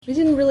We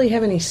didn't really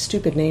have any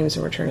stupid names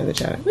in Return of the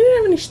Jedi. We didn't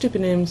have any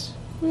stupid names.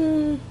 We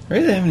didn't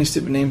have any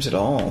stupid names at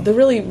all.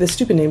 The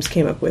stupid names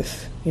came up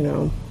with,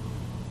 Count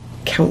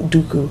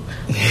Dooku.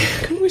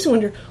 I always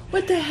wonder,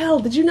 what the hell?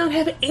 Did you not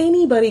have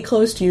anybody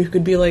close to you who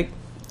could be like,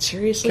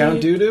 seriously? Count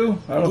Doo-Doo?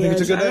 I don't think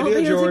it's a good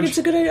idea, George.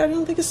 I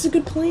don't think it's a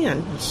good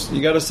plan.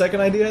 You got a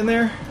second idea in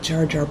there?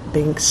 Jar Jar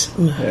Binks.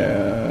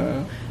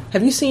 Yeah.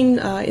 Have you seen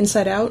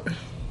Inside Out?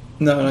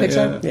 No, not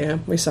yet. Yeah,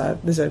 we saw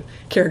it. There's a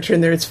character in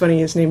there. It's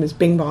funny. His name is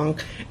Bing Bong.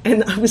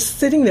 And I was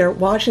sitting there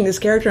watching this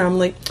character. I'm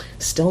like,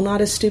 still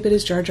not as stupid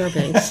as Jar Jar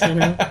Binks.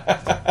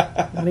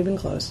 Not even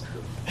close.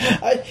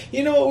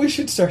 You know what? We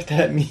should start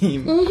that meme.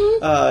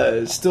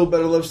 Mm-hmm. Still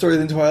better love story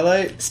than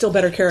Twilight. Still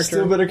better character.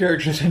 Still better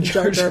character than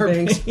Jar Jar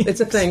Binks.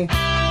 It's a thing.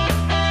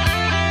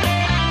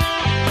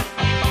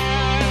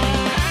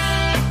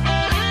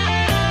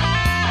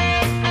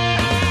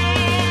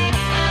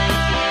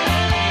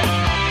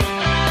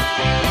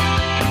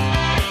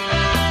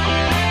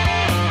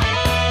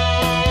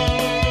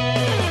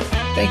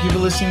 Thank you for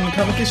listening to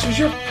Comic Issues,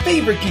 your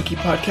favorite geeky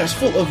podcast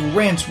full of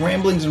rants,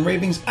 ramblings, and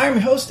ravings. I'm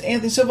your host,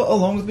 Anthony Silva.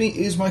 Along with me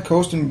is my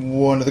co-host and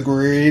one of the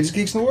greatest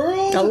geeks in the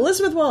world,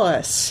 Elizabeth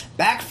Wallace.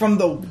 Back from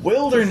the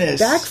wilderness.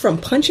 Back from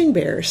punching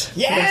bears.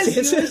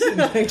 Yes!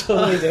 I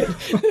totally did.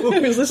 I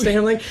was listening.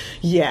 I'm like,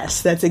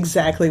 yes, that's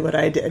exactly what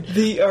I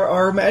did.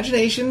 Our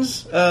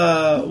imaginations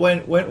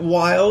went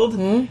wild.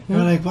 Mm-hmm.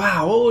 We're like,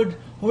 wow, what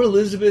would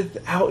Elizabeth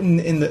out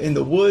in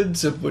the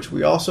woods, of which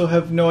we also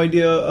have no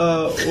idea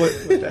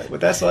what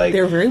that's like.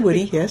 They're very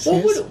woody, yes.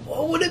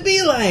 What would it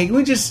be like?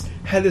 We just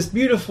had this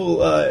beautiful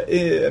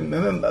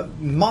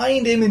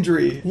mind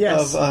imagery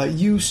of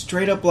you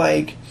straight up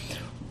like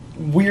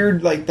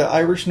weird, like the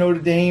Irish Notre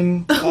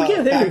Dame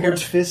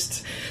backwards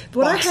fist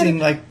boxing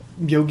like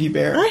Yogi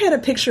Bear. I had a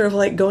picture of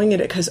like going in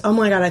it because, oh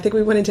my god, I think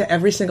we went into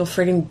every single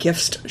friggin'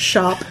 gift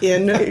shop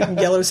in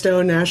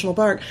Yellowstone National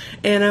Park,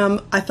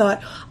 and I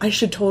thought I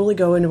should totally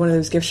go into one of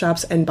those gift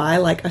shops and buy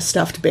like a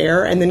stuffed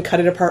bear and then cut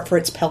it apart for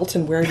its pelt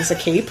and wear it as a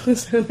cape.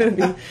 So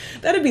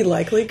that'd be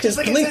likely because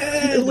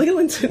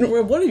Leland said,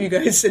 one of you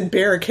guys said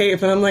bear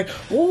cape, and I'm like,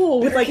 whoa,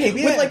 with like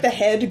the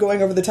head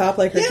going over the top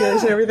like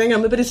Hercules and everything.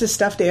 But it's a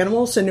stuffed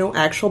animal, so no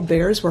actual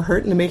bears were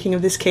hurt in the making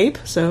of this cape.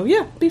 So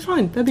yeah, be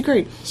fine. That'd be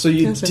great. So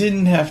you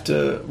didn't have to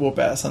whoop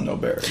ass on no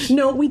bears.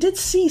 No, we did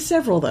see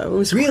several though. It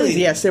was really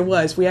crazy. Yes, there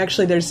was.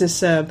 There's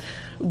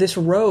this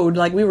road,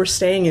 like we were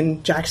staying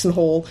in Jackson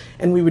Hole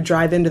and we would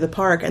drive into the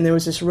park, and there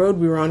was this road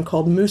we were on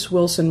called Moose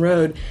Wilson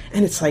Road,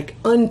 and it's like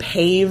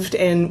unpaved,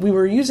 and we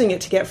were using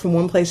it to get from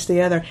one place to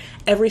the other.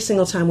 Every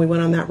single time we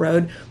went on that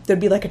road, there'd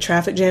be like a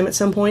traffic jam at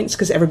some points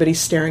because everybody's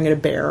staring at a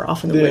bear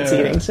off in the woods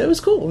eating. So it was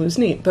cool. It was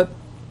neat. But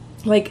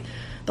like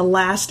the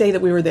last day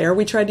that we were there,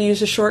 we tried to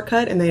use a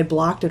shortcut, and they had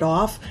blocked it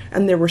off,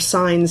 and there were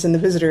signs in the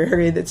visitor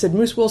area that said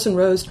Moose Wilson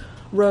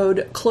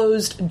Road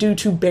closed due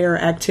to bear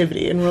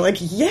activity. And we're like,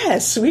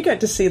 yes, we got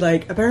to see,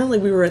 like, apparently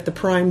we were at the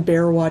prime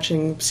bear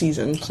watching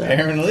season. So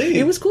apparently.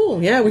 It was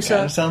cool. Yeah, we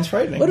saw. Sounds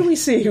frightening. What did we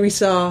see? We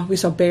saw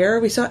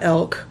bear, we saw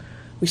elk,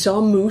 we saw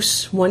a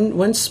moose,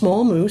 one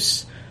small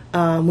moose.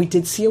 We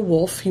did see a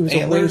wolf. He was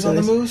antlers on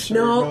the moose?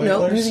 No,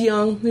 he was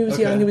young. He was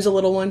young. He was a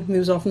little one. He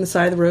was off on the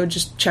side of the road,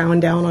 just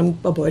chowing down on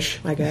a bush,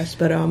 I guess.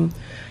 But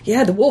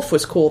the wolf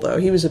was cool though.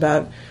 He was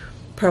about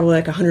probably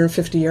like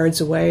 150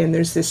 yards away, and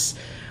there's this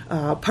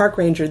park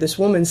ranger, this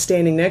woman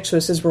standing next to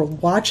us as we're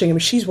watching him.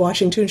 She's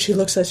watching too, and she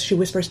looks at us. She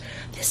whispers,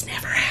 "This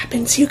never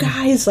happens, you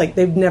guys!" Like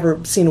they've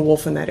never seen a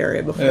wolf in that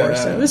area before,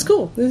 so it was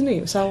cool. It was neat.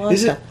 We saw a lot of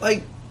stuff. Is it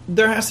like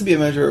there has to be a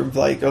measure of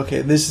like,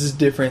 okay, this is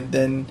different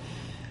than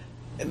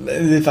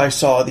if I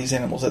saw these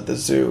animals at the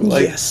zoo?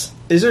 Like, yes.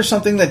 Is there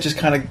something that just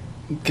kind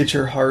of gets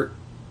your heart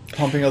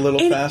pumping a little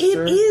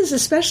faster? It is,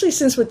 especially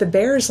since with the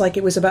bears, like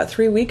it was about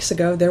 3 weeks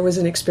ago, there was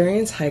an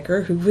experienced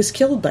hiker who was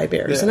killed by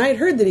bears. Yeah. And I had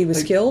heard that he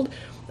was killed.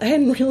 I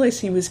hadn't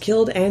realized he was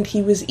killed, and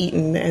he was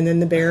eaten, and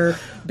then the bear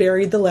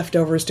buried the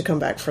leftovers to come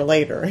back for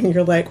later. And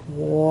you're like,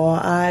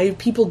 why?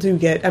 People do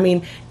get... I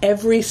mean,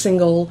 every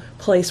single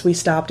place we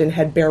stopped in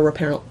had bear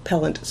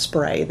repellent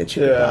spray that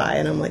you could buy.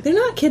 And I'm like, they're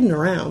not kidding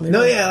around.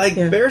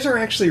 Bears are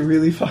actually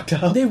really fucked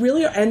up. They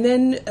really are. And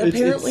then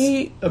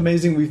apparently... It's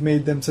amazing we've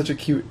made them such a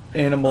cute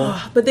animal.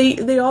 But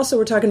they also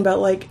were talking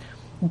about, like...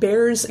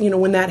 bears,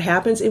 when that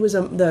happens, it was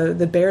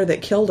the bear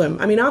that killed him.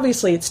 I mean,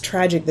 obviously, it's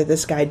tragic that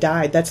this guy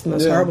died. That's the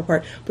most horrible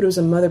part. But it was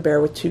a mother bear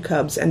with 2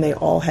 cubs, and they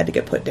all had to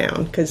get put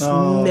down because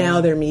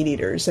now they're meat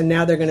eaters, and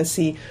now they're going to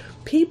see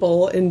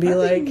people and be all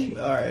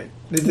right.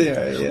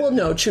 Well,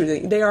 no,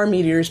 truly, they are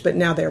meat eaters, but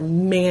now they're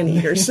man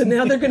eaters. So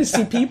now they're going to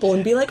see people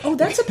and be like, "Oh,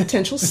 that's a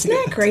potential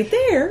snack right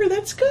there.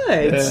 That's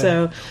good." Yeah.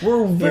 So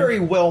we're very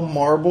well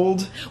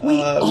marbled.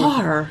 We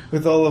are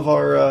with all of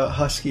our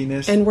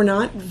huskiness, and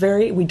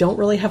we don't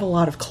really have a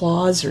lot of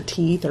claws or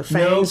teeth or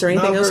fangs or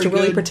anything else to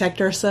really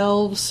protect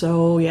ourselves.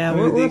 So yeah,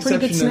 we're a pretty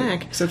good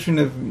snack. Exception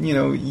of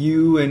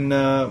you and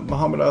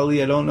Muhammad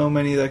Ali. I don't know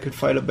many that could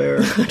fight a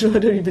bear. I'm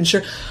not even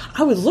sure.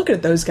 I was looking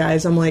at those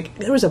guys. I'm like,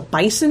 there was a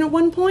bison at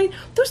one point.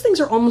 those things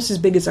are almost as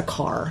big as a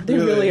car. They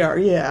really are.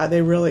 Yeah,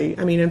 they really.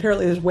 I mean,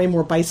 apparently there's way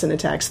more bison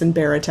attacks than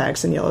bear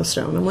attacks in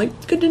Yellowstone. I'm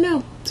like, good to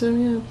know.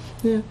 So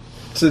yeah.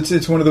 So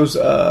it's one of those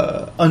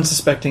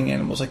unsuspecting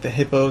animals, like the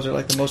hippos are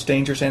like the most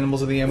dangerous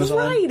animals of the Amazon.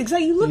 Right,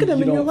 exactly. You look at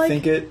them and you're like,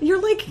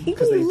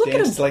 because they look at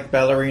dance them like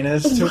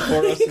ballerinas to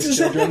for us as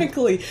children.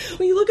 Exactly.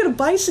 When you look at a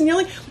bison, you're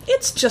like,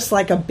 it's just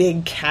like a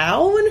big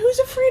cow, and who's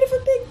afraid of a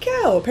big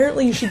cow?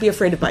 Apparently, you should be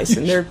afraid of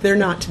bison. They're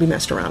not to be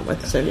messed around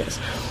with. So yes.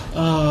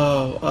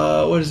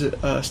 What is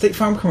it? State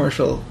Farm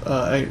commercial.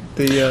 Doesn't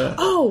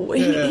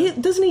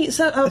he?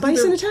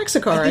 Bison attacks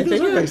a car. I think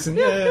those are bison.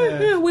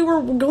 Yeah. We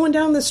were going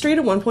down the street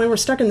at one point. We're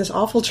stuck in this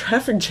awful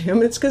traffic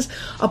jam. It's because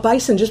a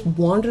bison just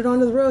wandered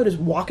onto the road, is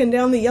walking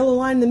down the yellow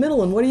line in the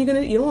middle. And what are you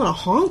going to? You don't want to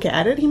honk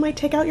at it. He might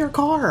take out your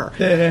car.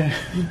 Yeah.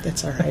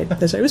 That's all right.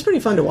 It was pretty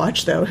fun to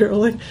watch, though. You're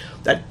like,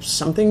 that's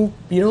something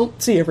you don't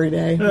see every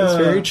day. That's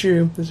very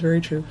true. That's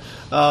very true.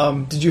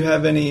 Did you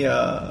have any?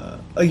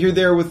 You're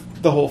there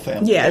with the whole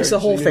family. Yeah, it's the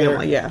whole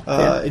family. There,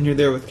 and you're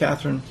there with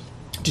Catherine.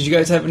 Did you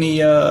guys have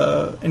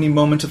any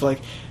moments of like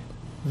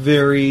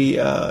very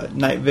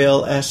Night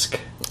Vale-esque?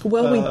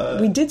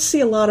 Well, we did see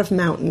a lot of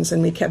mountains,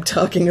 and we kept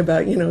talking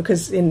about,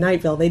 because in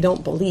Night Vale, they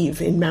don't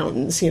believe in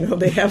mountains.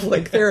 They have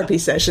like therapy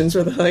sessions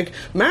where they're like,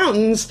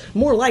 mountains,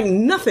 more like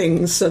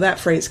nothings. So that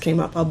phrase came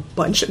up a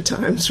bunch of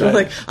times. We're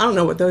like, I don't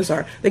know what those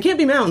are. They can't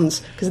be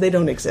mountains because they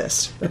don't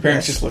exist. Your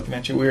parents just looking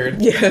at you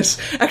weird. Yes.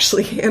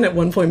 Actually, Anne at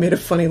one point made a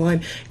funny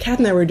line. Kat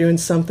and I were doing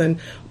something.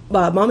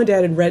 Mom and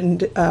Dad had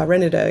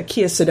rented a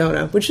Kia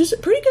Sedona, which is a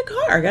pretty good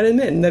car, I gotta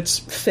admit, and that's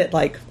fit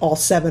like all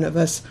 7 of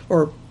us,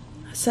 or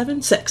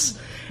 6.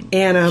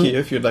 And Kia,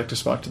 if you'd like to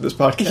sponsor this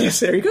podcast. Yes,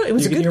 there you go. It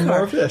was a good car.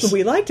 More of this.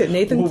 We liked it.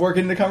 We'll work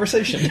into the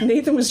conversation.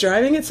 Nathan was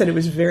driving it, said it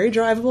was very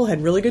drivable,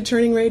 had really good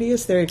turning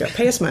radius. There you go.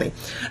 Pay us money.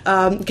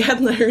 Kat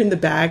and I are in the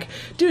back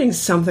doing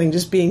something,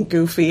 just being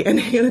goofy, and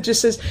Hannah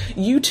just says,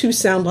 "You two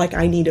sound like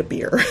I need a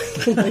beer."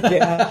 I'm like,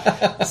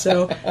 yeah.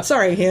 So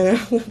sorry, Hannah.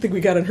 I think we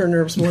got on her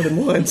nerves more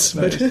than once.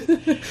 Nice.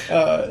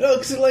 No,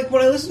 because like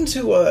when I listen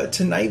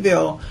to Night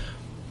Vale,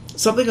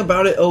 something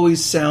about it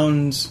always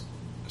sounds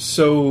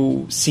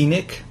so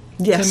scenic.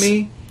 Yes. To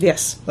me,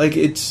 yes, like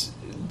it's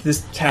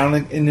this town,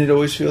 and it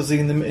always feels like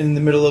in the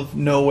middle of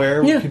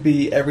nowhere. Yeah. It could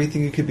be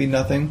everything. It could be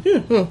nothing.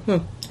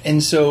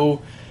 And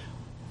so,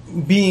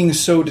 being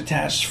so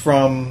detached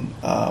from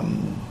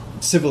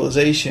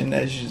civilization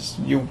as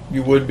you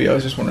would be, I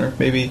was just wondering if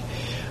maybe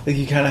like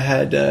you kind of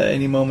had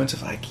any moments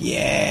of like,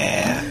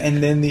 yeah,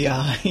 and then the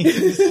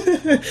eyes.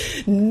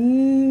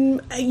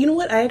 You know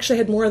what? I actually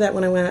had more of that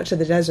when I went out to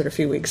the desert a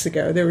few weeks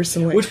ago. There was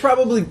some, which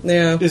probably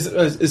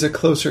is a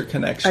closer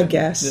connection. I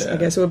guess.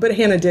 But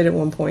Hannah did at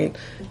one point,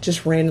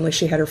 just randomly,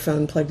 she had her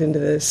phone plugged into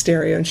the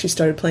stereo and she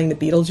started playing the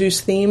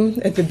Beetlejuice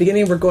theme at the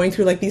beginning. We're going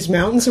through like these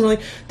mountains and we're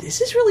like, this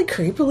is really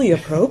creepily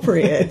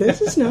appropriate.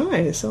 This is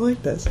nice. I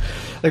like this.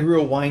 Like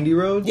real windy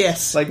roads?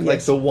 Yes. Like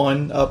the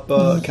one up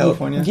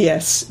California?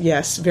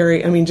 Yes.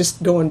 Very,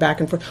 just going back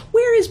and forth.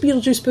 Where is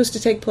Beetlejuice supposed to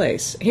take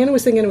place? Hannah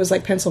was thinking it was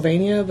like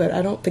Pennsylvania, but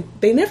I don't think,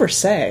 they never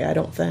say, I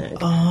don't think.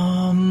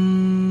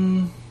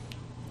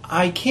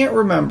 I can't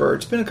remember.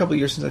 It's been a couple of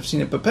years since I've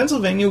seen it, but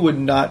Pennsylvania would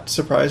not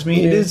surprise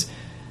me. Yeah.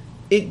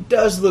 It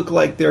does look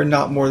like they're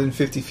not more than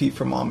 50 feet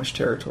from Amish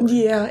territory.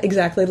 Yeah,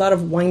 exactly. A lot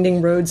of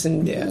winding roads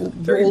and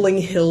rolling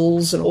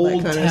hills and all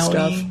that kind of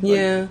stuff.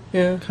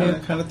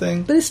 Kind of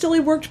thing. But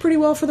it worked pretty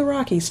well for the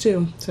Rockies,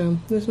 too. So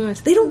it was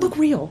nice. They don't look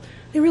real.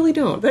 They really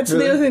don't. That's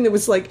the other thing that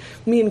was like,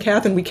 me and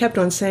Catherine, we kept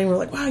on saying, we're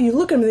like, wow, you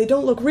look at them and they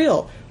don't look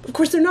real. Of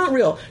course they're not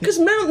real, because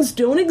mountains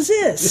don't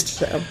exist.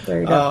 So,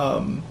 there you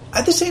go. I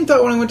had the same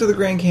thought when I went to the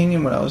Grand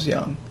Canyon when I was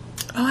young.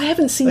 Oh, I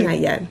haven't seen that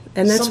yet.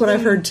 And that's what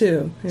I've heard,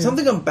 too. Yeah.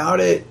 Something about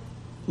it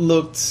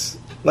looked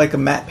like a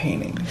matte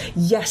painting.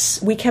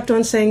 Yes, we kept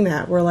on saying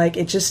that. We're like,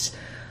 it just...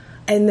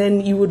 And then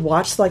you would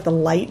watch like the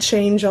light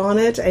change on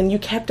it, and you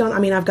kept on. I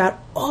mean, I've got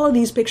all of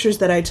these pictures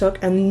that I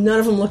took, and none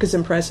of them look as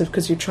impressive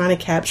because you're trying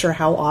to capture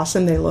how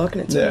awesome they look,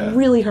 and it's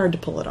really hard to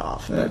pull it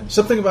off. Yeah.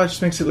 Something about it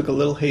just makes it look a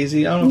little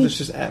hazy. I don't know if it's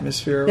just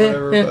atmosphere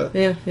or whatever.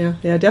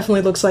 Yeah.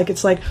 Definitely looks like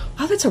it's like,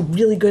 wow, that's a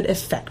really good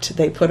effect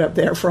they put up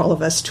there for all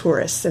of us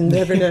tourists, and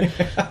they're going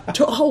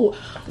to.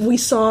 We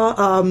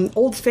saw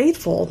Old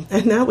Faithful,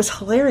 and that was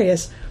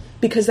hilarious.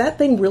 Because that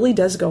thing really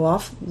does go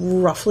off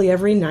roughly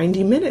every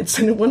 90 minutes.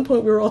 And at one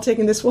point we were all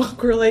taking this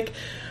walk.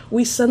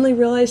 We suddenly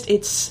realized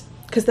it's...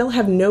 Because they'll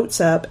have notes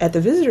up at the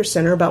visitor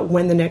center about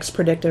when the next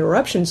predicted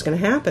eruption is going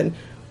to happen.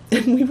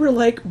 And we were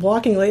like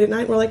walking late at night.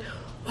 And we're like,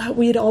 wow,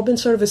 we had all been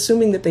sort of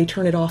assuming that they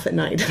turn it off at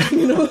night.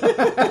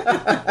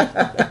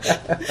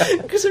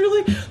 Because we were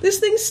like, this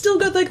thing's still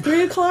got like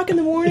 3 o'clock in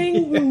the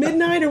morning,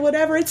 midnight or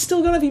whatever. It's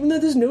still going off even though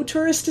there's no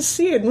tourists to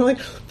see it. And we're like,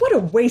 what a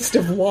waste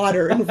of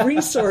water and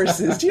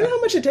resources. Do you know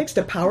how much it takes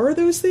to power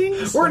those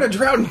things? We're in a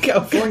drought in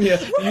California.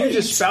 Right. And you're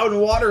just spouting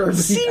water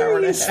every hour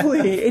and a half.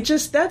 Seriously.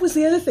 That was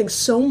the other thing.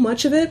 So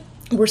much of it,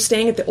 we're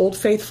staying at the Old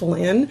Faithful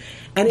Inn,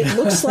 and it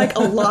looks like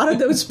a lot of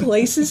those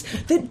places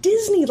that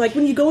Disney, like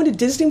when you go into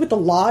Disney with the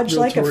lodge,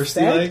 like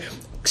effect,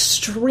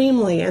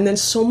 extremely. And then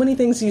so many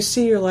things you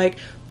see, you're like,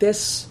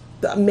 this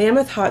the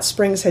Mammoth Hot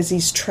Springs has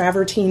these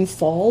travertine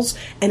falls,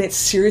 and it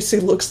seriously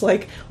looks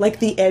like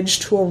the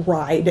edge to a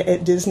ride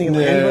at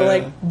Disneyland. Yeah. We're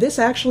like, this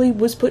actually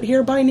was put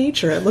here by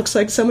nature. It looks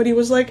like somebody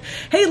was like,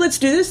 hey, let's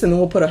do this, and then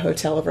we'll put a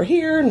hotel over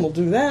here, and we'll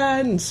do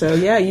that. And so,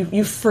 yeah,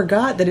 you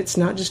forgot that it's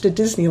not just a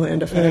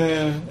Disneyland effect.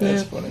 Yeah,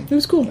 that's funny. It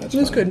was cool. That's it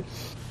was funny. good.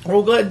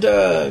 Well, glad you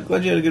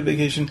had a good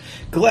vacation.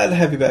 Glad to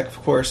have you back,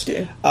 of course.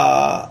 Yeah.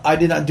 I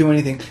did not do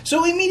anything.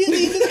 So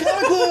immediately into the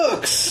comic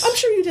books. I'm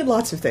sure you did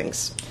lots of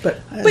things,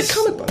 but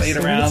comic books. Laid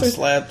around, it's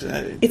slept.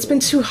 It's been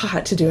too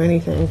hot to do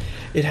anything.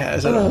 It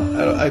has.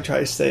 I try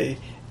to stay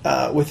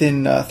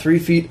within 3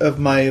 feet of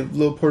my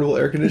little portable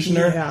air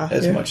conditioner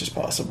as much as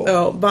possible.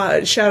 Oh,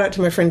 but shout out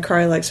to my friend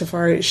Kari Like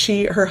Safari.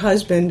 Her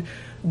husband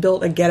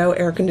built a ghetto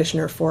air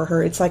conditioner for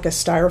her. It's like a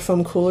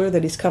styrofoam cooler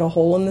that he's cut a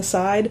hole in the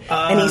side,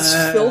 and he's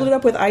filled it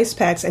up with ice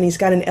packs, and he's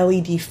got an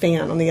LED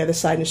fan on the other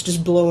side, and it's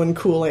just blowing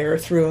cool air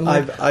through. And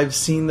I've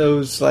seen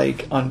those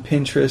like on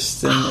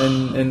Pinterest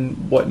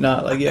and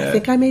whatnot. Like, yeah, I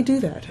think I may do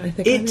that.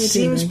 It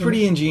seems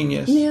pretty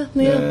ingenious. Yeah,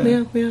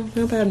 not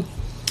bad.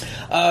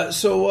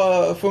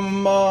 So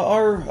from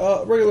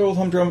our regular old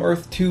humdrum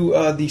Earth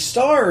to the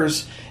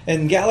stars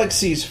and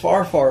galaxies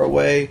far, far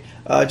away.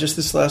 Just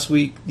this last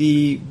week,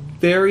 the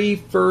very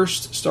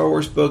first Star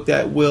Wars book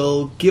that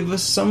will give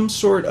us some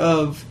sort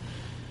of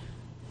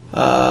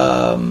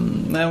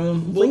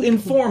will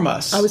inform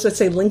us. I was going to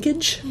say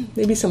linkage,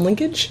 maybe some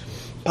linkage.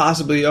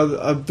 Possibly,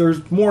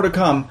 there's more to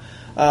come.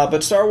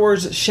 But Star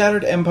Wars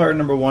Shattered Empire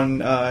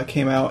 #1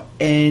 came out,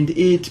 and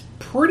it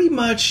pretty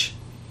much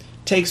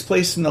takes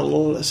place in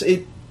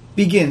it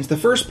begins. The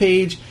first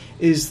page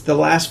is the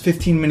last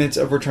 15 minutes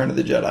of Return of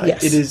the Jedi.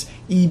 Yes. It is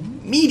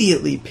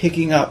immediately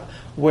picking up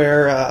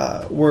where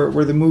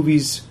the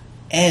movies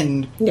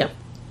end. Yeah.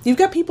 You've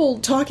got people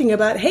talking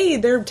about, hey,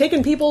 they're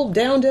taking people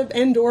down to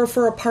Endor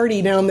for a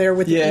party down there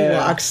with the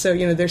Ewoks. So,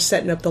 they're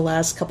setting up the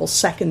last couple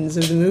seconds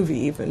of the movie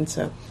even.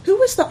 So, who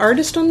was the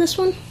artist on this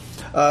one?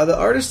 The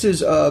artist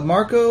is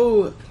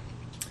Marco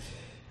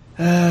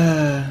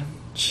Cicchetto?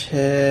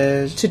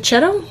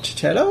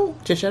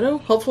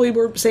 Hopefully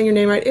we're saying your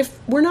name right. If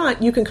we're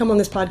not, you can come on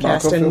this podcast.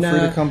 Marco, and feel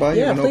free to come by.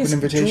 You have an open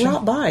invitation.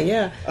 Drop by,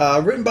 yeah.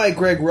 Written by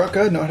Greg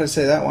Rucka. Know how to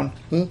say that one.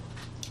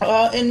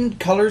 And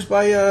colors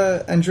by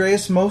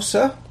Andreas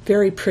Mosa.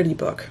 Very pretty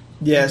book.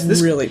 Yes.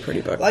 This really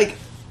pretty book. Like,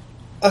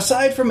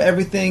 aside from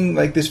everything,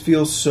 like, this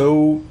feels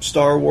so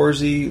Star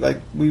Wars-y.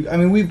 Like,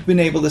 we've been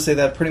able to say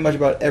that pretty much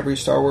about every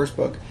Star Wars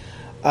book.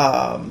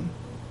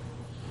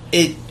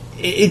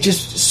 It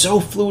just so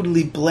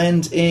fluidly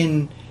blends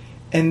in,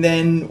 and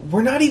then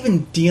we're not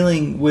even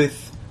dealing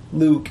with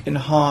Luke and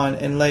Han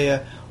and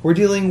Leia. We're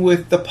dealing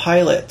with the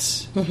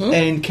pilots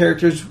and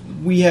characters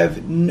we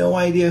have no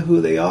idea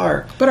who they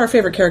are. But our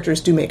favorite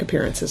characters do make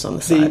appearances on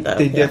the side, though.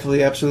 They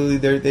definitely,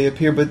 absolutely, they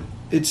appear, but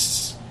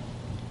it's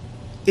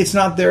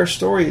not their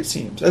story, it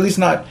seems. At least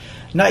not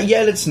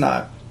yet, it's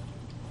not.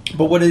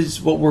 But what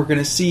we're going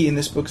to see in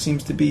this book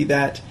seems to be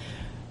that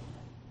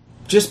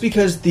just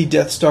because the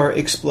Death Star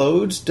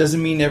explodes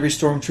doesn't mean every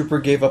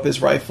stormtrooper gave up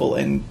his rifle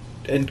and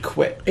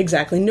quit.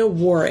 Exactly. No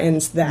war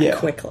ends that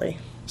quickly.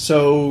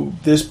 So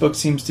this book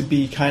seems to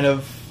be kind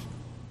of,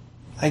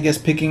 I guess,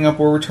 picking up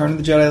where Return of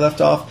the Jedi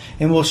left off,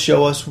 and will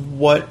show us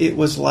what it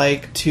was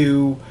like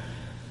to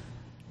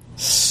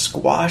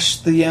squash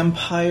the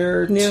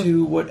Empire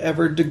to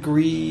whatever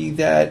degree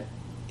that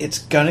it's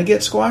gonna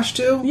get squashed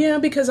to. Yeah,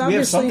 because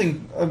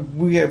obviously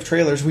we have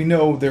trailers. We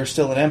know there's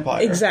still an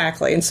Empire.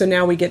 Exactly, and so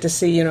now we get to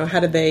see, how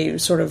did they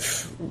sort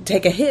of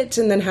take a hit,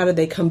 and then how did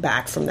they come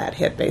back from that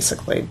hit,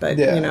 basically. But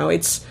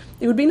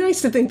it would be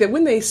nice to think that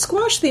when they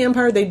squashed the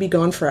Empire, they'd be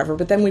gone forever.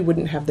 But then we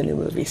wouldn't have the new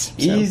movies.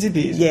 So. Easy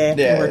peasy. Yeah,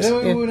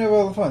 then we wouldn't have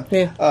all the fun.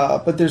 Yeah.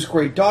 But there's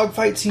great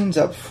dogfight scenes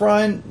up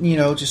front.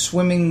 Just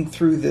swimming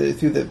through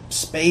the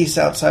space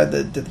outside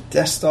the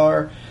Death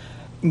Star.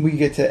 We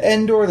get to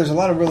Endor. There's a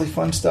lot of really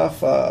fun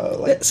stuff,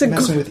 like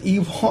messing with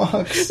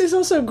Ewoks. There's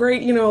also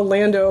great,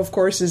 Lando, of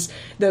course, is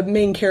the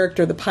main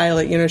character, the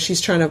pilot.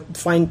 She's trying to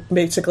find,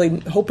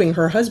 basically hoping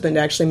her husband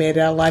actually made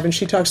it out alive, and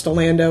she talks to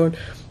Lando, and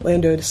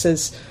Lando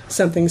says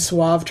something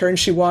suave to her, and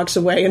she walks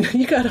away, and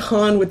you got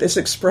Han with this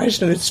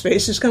expression on his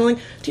face, just kind of like,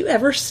 do you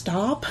ever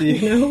stop?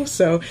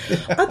 So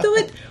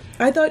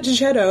I thought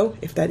Cicchetto,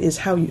 if that is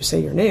how you say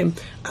your name,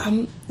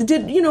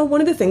 did,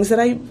 one of the things that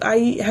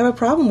I have a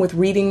problem with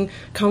reading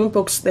comic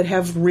books that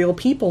have real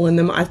people in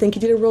them. I think he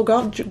did a real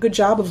good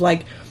job of,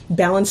 like,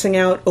 balancing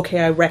out, okay,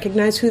 I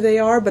recognize who they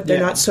are, but they're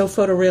not so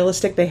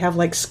photorealistic. They have,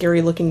 like,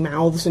 scary-looking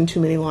mouths and too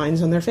many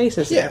lines on their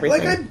faces and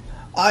everything. Like,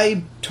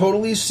 I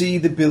totally see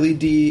the Billy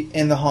D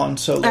and the Han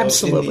Solo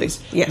Absolutely, in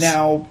these. yes.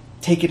 Now,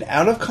 take it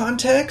out of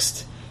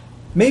context,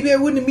 maybe I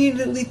wouldn't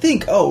immediately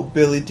think, oh,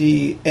 Billy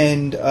D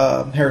and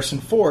Harrison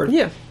Ford.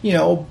 Yeah.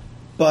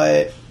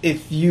 But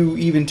if you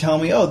even tell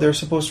me, oh, they're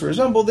supposed to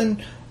resemble,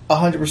 then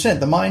 100%.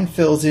 The mind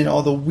fills in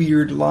all the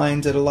weird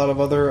lines that a lot of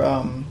other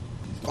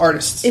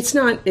artists. It's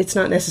not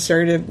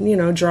necessary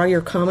to, draw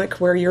your comic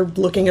where you're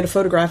looking at a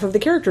photograph of the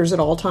characters at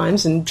all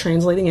times and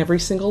translating every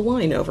single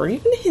line over. You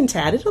can hint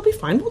at it. It'll be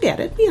fine. We'll get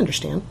it. We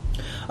understand.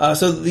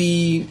 So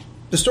the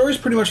the story's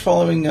pretty much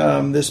following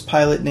this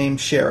pilot named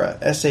Shara,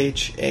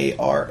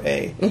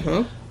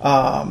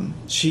 Shara.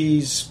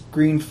 She's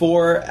Green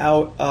 4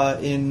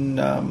 out in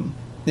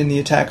the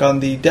attack on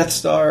the Death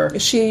Star.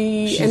 Is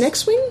she's an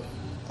X-Wing?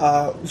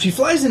 She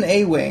flies an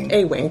A-Wing.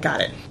 A-Wing,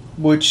 got it.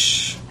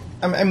 Which,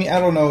 I mean, I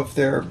don't know if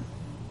they're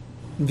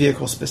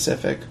vehicle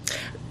specific.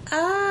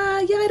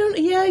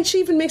 Yeah, she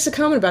even makes a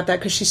comment about that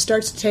because she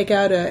starts to take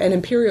out an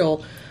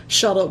Imperial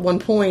shuttle at one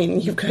point,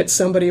 and you've got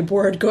somebody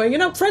aboard going,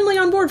 friendly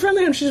on board,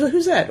 friendly on. She's like,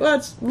 who's that? Well,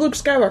 it's Luke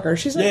Skywalker.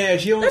 She's like,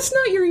 that's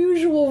not your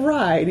usual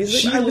ride.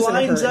 He's like, she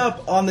lines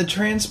up on the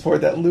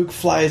transport that Luke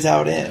flies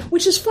out in.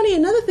 Which is funny.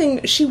 Another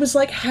thing, she was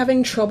like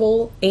having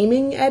trouble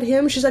aiming at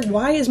him. She's like,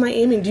 why is my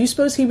aiming? Do you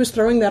suppose he was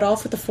throwing that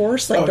off with the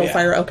Force? Like, don't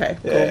fire. Okay,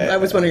 cool. I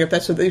was wondering if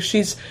that's what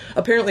she's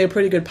apparently a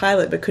pretty good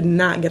pilot, but could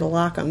not get a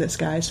lock on this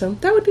guy. So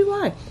that would be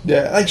why.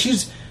 Yeah, like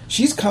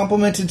She's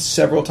complimented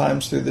several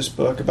times through this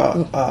book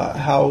about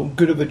how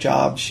good of a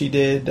job she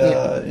did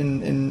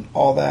in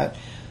all that.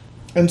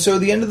 And so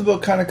the end of the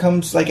book kind of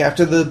comes like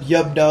after the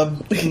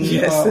yub-dub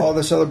and all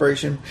the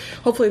celebration.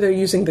 Hopefully they're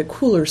using the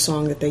cooler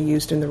song that they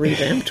used in the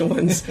revamped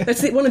ones.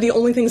 That's one of the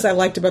only things I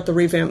liked about the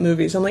revamped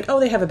movies. I'm like,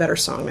 they have a better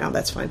song now.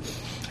 That's fine.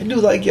 I do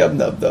like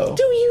yub-dub, though.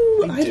 Do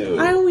you? I do.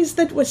 I always,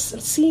 that was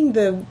seeing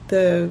the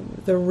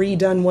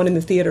redone one in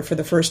the theater for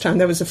the first time.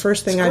 That was the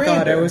first thing I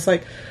thought. I was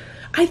like...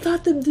 I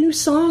thought the new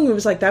song, it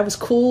was like, that was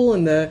cool,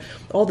 and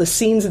all the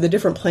scenes of the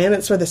different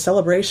planets where the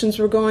celebrations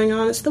were going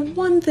on. It's the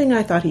one thing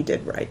I thought he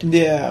did right.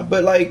 Yeah,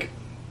 but like,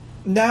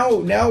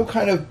 now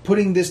kind of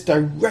putting this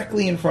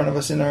directly in front of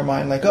us in our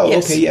mind, like,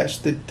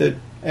 the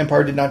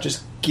Empire did not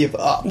just give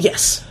up.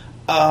 Yes.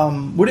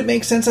 Would it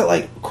make sense that,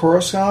 like,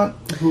 Coruscant,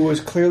 who was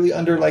clearly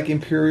under, like,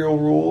 Imperial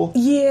rule,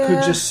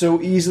 could just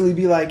so easily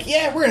be like,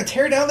 we're going to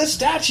tear down this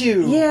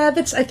statue? Yeah,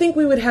 I think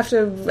we would have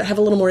to have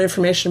a little more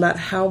information about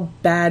how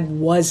bad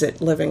was it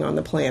living on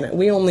the planet.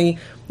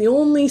 The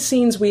only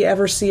scenes we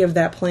ever see of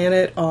that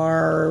planet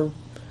are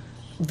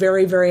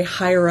very, very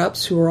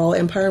higher-ups who are all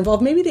Empire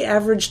involved. Maybe the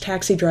average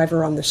taxi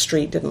driver on the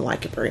street didn't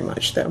like it very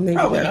much, though. Maybe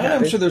probably not.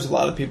 I'm sure there's a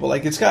lot of people.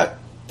 Like, it's got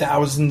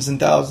thousands and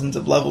thousands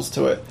of levels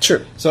to it.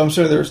 True. So I'm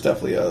sure there's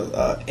definitely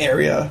a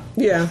area.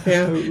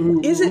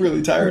 Who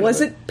really tired.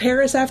 Was it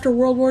Paris after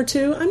World War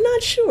II? I'm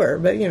not sure,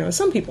 but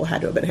some people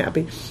had to have been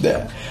happy.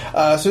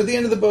 Yeah. So at the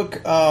end of the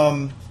book,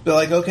 they're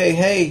like, okay,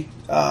 hey,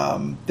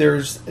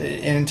 there's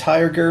an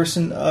entire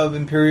garrison of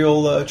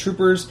Imperial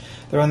troopers.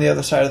 They're on the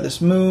other side of this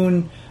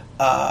moon.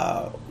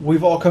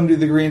 We've all come to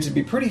the agreement it'd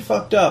be pretty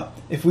fucked up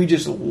if we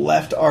just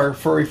left our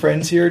furry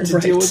friends here to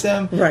deal with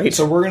them. Right.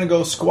 So we're going to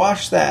go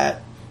squash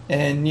that.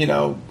 And,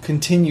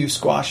 continue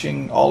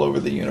squashing all over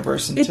the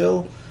universe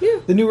until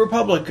the New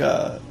Republic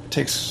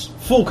takes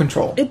full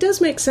control. It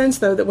does make sense,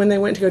 though, that when they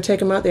went to go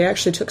take them out, they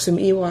actually took some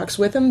Ewoks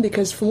with them,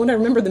 because from what I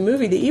remember the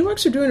movie, the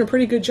Ewoks are doing a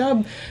pretty good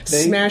job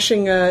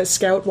smashing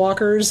scout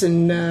walkers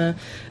and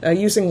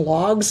using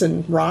logs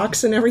and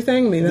rocks and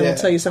everything. I mean, that'll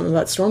tell you something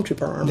about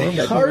Stormtrooper armor. They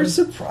are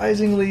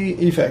surprisingly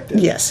effective.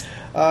 Yes.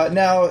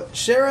 Now,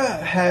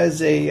 Shara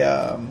has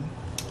a...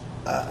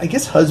 I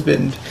guess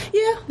husband.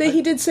 Yeah,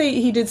 he did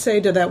say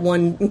to that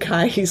one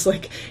guy, he's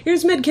like,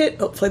 here's medkit,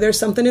 hopefully there's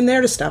something in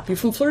there to stop you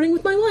from flirting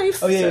with my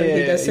wife. Oh, yeah, so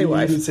he does say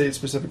wife. He did say it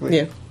specifically.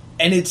 Yeah.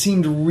 And it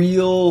seemed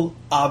real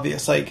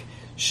obvious. Like,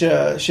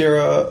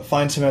 Shara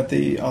finds him at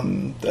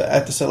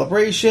the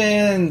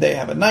celebration, they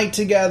have a night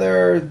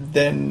together,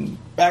 then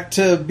back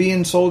to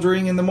being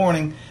soldiering in the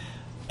morning.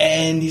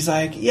 And he's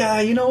like,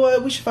 you know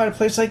what? We should find a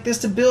place like this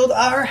to build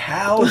our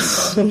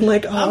house. I'm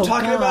like, I'm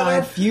talking about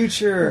our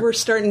future. We're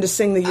starting to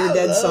sing the You're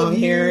Dead song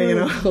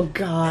here, Oh,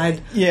 God.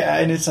 Yeah,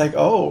 and it's like,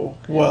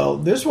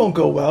 this won't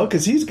go well,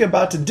 because he's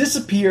about to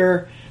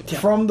disappear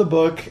from the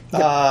book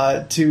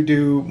to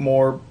do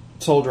more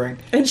soldiering.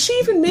 And she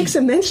even makes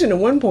a mention at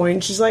one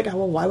point. She's like,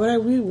 why would I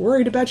be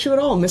worried about you at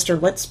all, mister?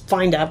 Let's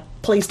find a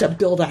place to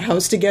build a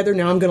house together.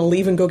 Now I'm going to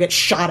leave and go get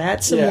shot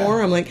at some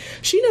more. I'm like,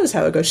 she knows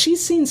how it goes.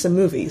 She's seen some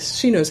movies.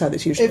 She knows how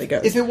this usually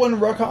goes. If it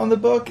wasn't Rucka on the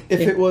book, if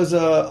it was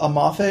a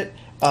Moffat,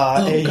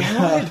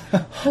 a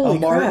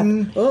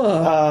Martin,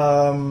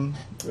 I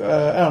don't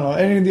know,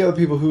 any of the other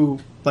people who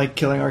like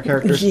killing our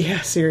characters.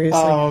 Yeah,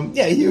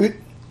 seriously.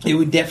 It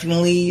would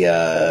definitely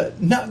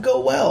not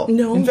go well.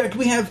 No. In fact,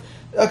 we have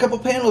a couple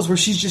panels where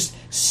she's just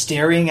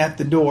staring at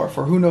the door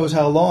for who knows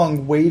how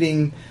long,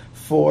 waiting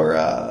for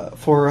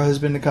her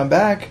husband to come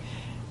back,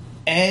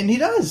 and he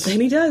does.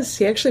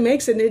 He actually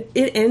makes it. And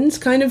it ends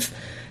kind of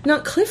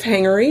not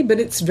cliffhangery, but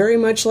it's very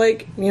much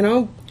like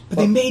But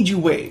they made you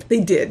wait.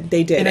 They did,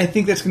 and I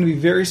think that's going to be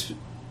very.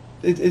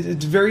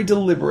 It's very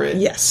deliberate.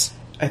 Yes,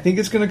 I think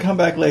it's going to come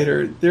back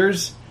later.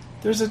 There's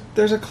there's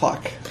a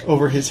clock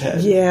over his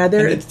head. Yeah, and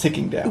it's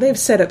ticking down. They've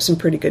set up some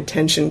pretty good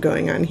tension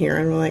going on here,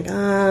 and we're like,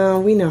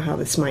 we know how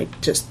this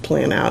might just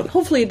plan out.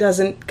 Hopefully it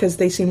doesn't, because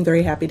they seem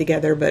very happy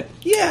together, but...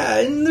 Yeah,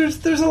 and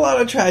there's a lot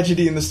of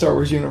tragedy in the Star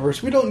Wars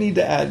universe. We don't need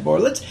to add more.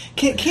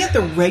 Can't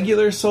the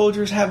regular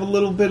soldiers have a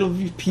little bit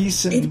of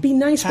peace and it'd be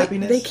nice,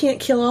 happiness? But they can't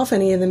kill off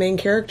any of the main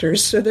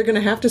characters, so they're going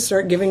to have to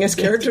start giving us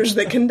characters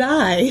that can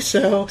die,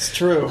 so... It's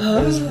true.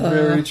 That is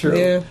very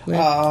true.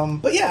 Yeah.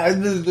 But yeah,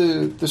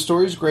 the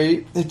story's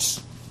great. It's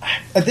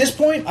at this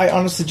point, I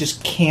honestly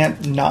just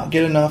can't not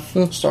get enough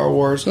Star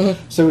Wars.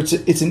 So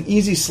it's an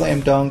easy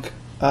slam dunk,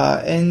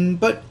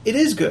 but it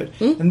is good,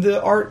 and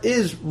the art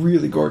is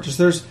really gorgeous.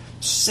 There's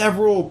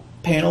several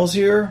panels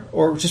here,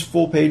 or just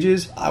full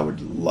pages. I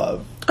would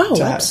love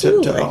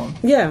absolutely. to own.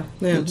 Yeah.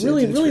 It's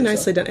really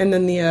nicely stuff. done. And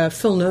then the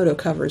Phil Noto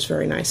cover is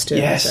very nice too.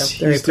 Yes, so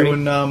very he's pretty.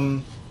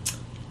 doing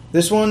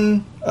this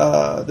one,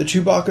 the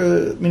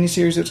Chewbacca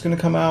miniseries that's going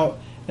to come out.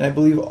 And I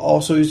believe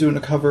also he's doing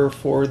a cover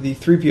for the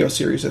 3PO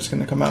series that's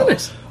going to come out.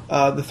 Nice.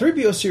 The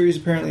 3PO series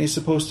apparently is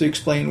supposed to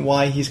explain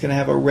why he's going to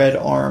have a red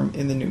arm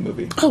in the new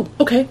movie. Oh,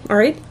 okay. All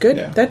right. Good.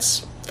 Yeah.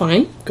 That's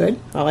fine. Good.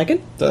 I like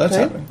it. So that's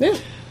okay. happening.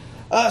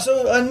 Yeah.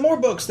 So more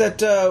books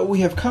that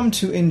we have come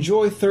to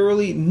enjoy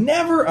thoroughly.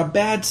 Never a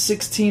Bad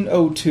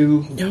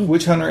 1602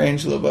 Witch Hunter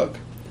Angela book.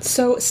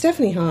 So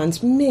Stephanie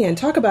Hans, man,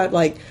 talk about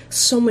like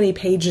so many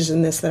pages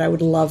in this that I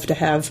would love to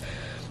have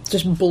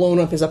just blown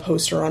up as a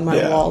poster on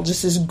my wall.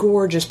 Just this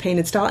gorgeous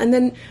painted style. And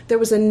then there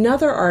was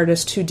another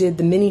artist who did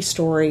the mini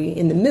story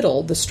in the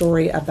middle, the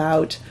story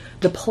about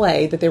the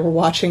play that they were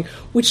watching,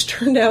 which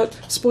turned out,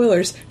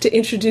 spoilers, to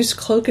introduce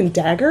Cloak and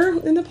Dagger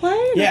in the play.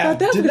 And Yeah, I thought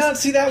that did not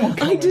see that one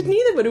coming. I didn't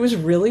either, but it was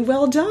really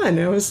well done.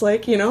 I was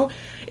like,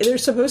 they're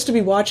supposed to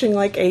be watching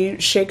like a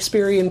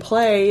Shakespearean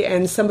play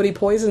and somebody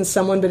poisons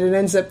someone, but it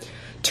ends up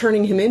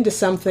turning him into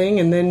something,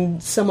 and then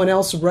someone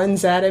else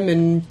runs at him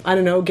and, I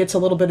don't know, gets a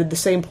little bit of the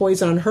same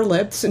poison on her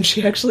lips, and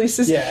she actually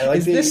says,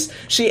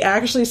 she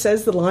actually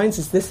says the lines,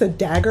 "Is this a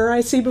dagger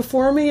I see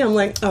before me?" I'm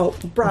like, oh,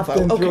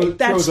 bravo. Okay,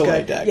 that's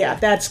good. Yeah,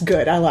 that's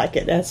good. I like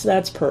it.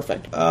 That's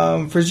perfect.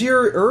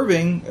 Frazier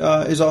Irving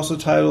is also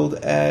titled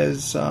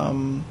as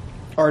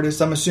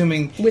artist. I'm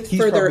assuming with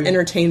further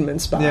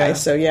entertainments by.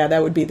 So yeah,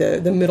 that would be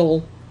the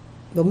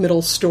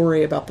middle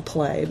story about the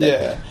play.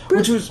 But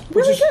which was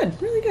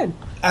really good.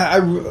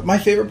 My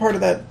favorite part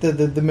of that,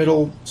 the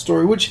middle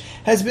story, which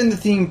has been the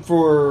theme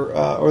for,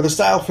 or the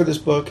style for this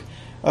book,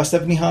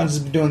 Stephanie Hans has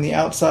been doing the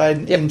outside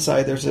and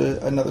inside. There's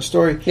another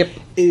story.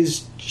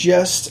 Is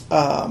just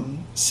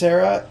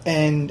Sarah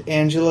and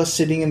Angela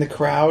sitting in the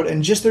crowd,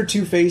 and just their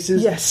two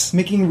faces,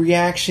 making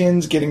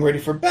reactions, getting ready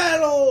for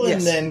battle,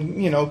 and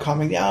then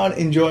calming down,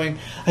 enjoying.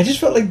 I just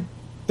felt like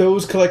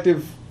those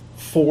collective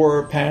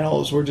 4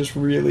 panels were just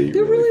really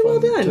fun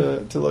well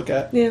done to look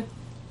at. Yeah.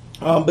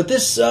 But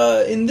this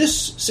in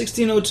this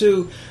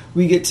 1602,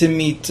 we get to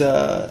meet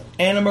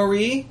Anna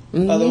Marie,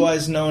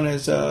 otherwise known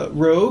as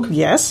Rogue.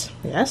 Yes.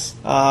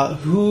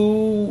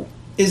 Who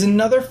is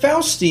another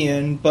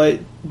Faustian, but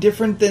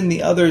different than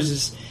the others.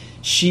 Is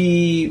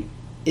she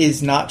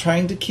is not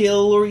trying to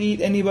kill or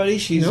eat anybody.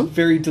 She's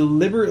very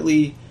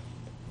deliberately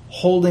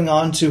holding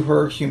on to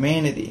her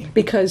humanity.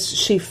 Because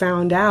she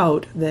found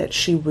out that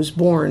she was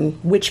born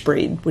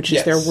witchbreed, which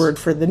is their word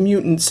for the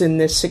mutants in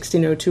this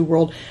 1602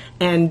 world,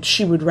 and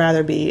she would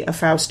rather be a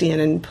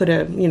Faustian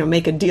and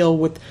make a deal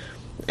with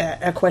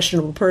a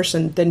questionable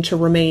person than to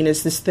remain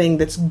as this thing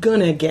that's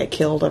gonna get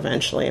killed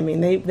eventually. I mean,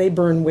 they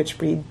burn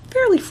witchbreed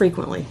fairly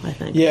frequently, I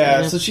think.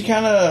 Yeah, so she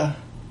kind of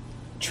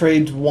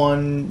trades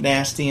one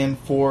Nastian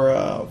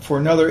for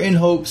another in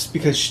hopes,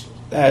 because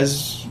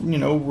as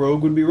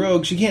Rogue would be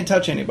Rogue, she can't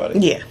touch anybody.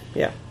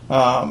 Yeah.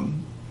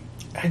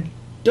 I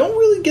don't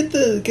really get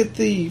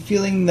the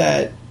feeling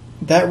that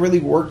really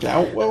worked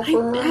out well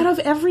for her. Out of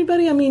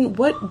everybody, I mean,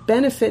 what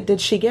benefit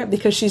did she get?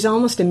 Because she's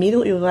almost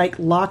immediately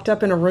locked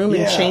up in a room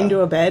and chained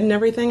to a bed and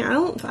everything.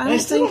 I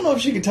still don't know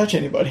if she could touch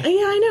anybody.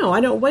 Yeah, I know. I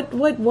don't.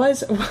 What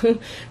was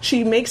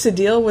she makes a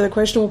deal with a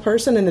questionable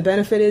person, and the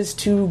benefit is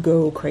to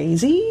go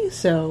crazy.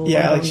 So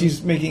like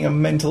she's making a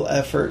mental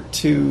effort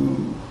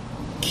to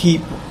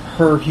keep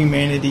her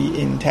humanity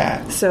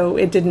intact. So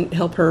it didn't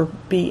help her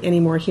be any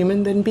more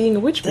human than being a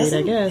witchbreed,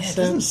 I guess. It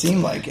doesn't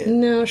seem like it.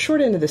 No,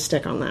 short end of the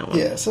stick on that one.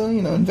 Yeah, so,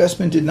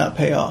 investment did not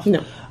pay off.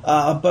 No.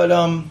 But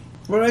I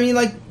mean,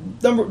 like,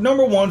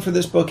 number one for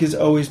this book has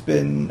always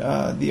been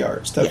the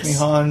art. Stephanie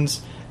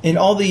Hans and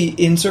all the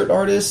insert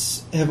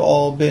artists have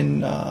all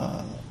been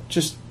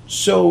just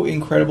so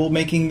incredible,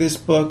 making this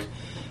book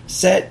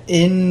set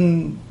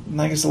in,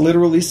 I guess,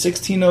 literally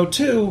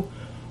 1602,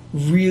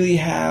 really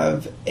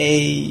have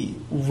a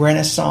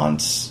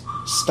Renaissance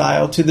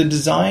style to the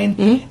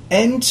design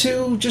and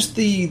to just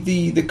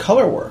the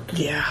color work.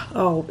 Yeah.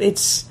 Oh,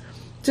 it's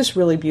just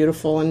really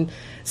beautiful. And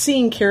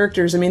seeing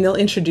characters, I mean, they'll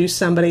introduce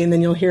somebody and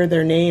then you'll hear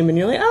their name and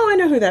you're like, oh, I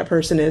know who that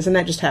person is. And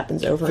that just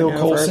happens over Phil and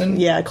over. Coulson?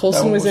 Yeah,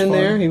 Coulson was in fun.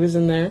 there. He was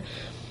in there.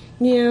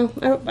 Yeah.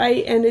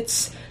 And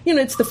it's,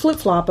 it's the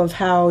flip-flop of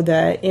how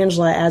the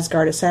Angela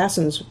Asgard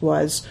Assassins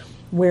was,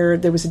 where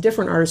there was a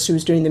different artist who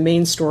was doing the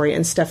main story,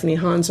 and Stephanie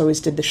Hans always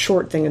did the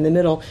short thing in the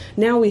middle.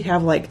 Now we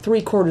have like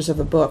 3/4 of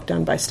a book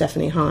done by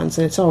Stephanie Hans,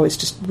 and it's always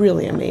just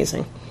really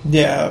amazing.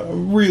 Yeah,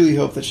 really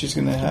hope that she's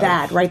going to have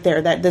that right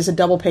there. That there's a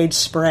double-page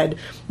spread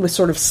with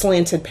sort of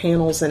slanted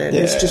panels in it.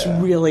 Yeah. It's just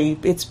really,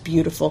 it's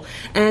beautiful,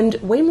 and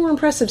way more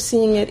impressive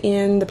seeing it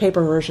in the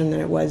paper version than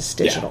it was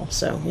digital. Yeah.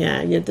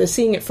 So the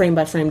seeing it frame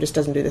by frame just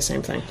doesn't do the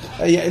same thing.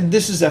 Yeah,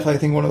 this is definitely, I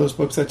think, one of those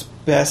books that's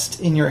best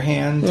in your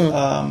hand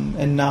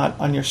and not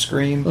on your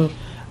screen.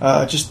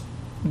 Just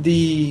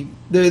the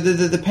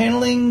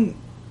paneling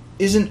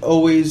isn't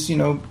always,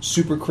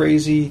 super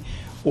crazy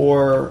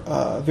or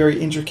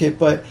very intricate,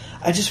 but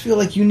I just feel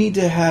like you need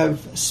to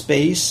have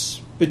space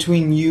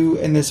between you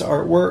and this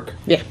artwork.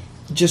 Yeah.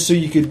 Just so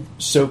you could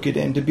soak it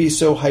in. To be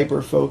so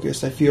hyper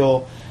focused, I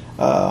feel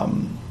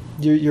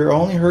you're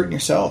only hurting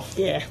yourself.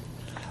 Yeah.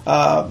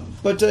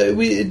 But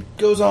it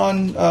goes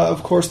on.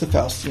 Of course, the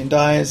Faustian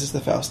dies is the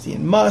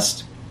Faustian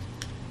must,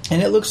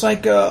 and it looks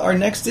like our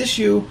next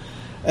issue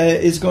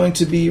is going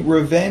to be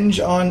Revenge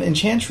on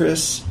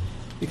Enchantress,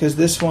 because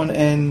this one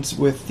ends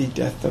with the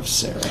death of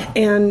Sarah.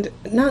 And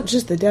not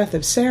just the death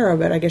of Sarah,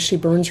 but I guess she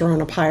burns her on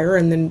a pyre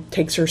and then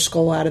takes her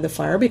skull out of the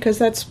fire, because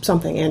that's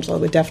something Angela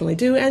would definitely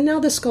do. And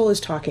now the skull is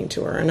talking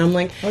to her. And I'm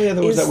like... Oh, yeah,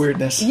 there was that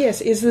weirdness. Yes,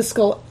 is the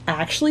skull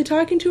actually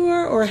talking to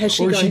her, or has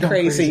she gone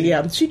crazy?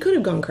 Yeah, she could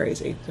have gone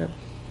crazy. So.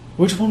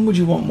 Which one would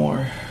you want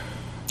more?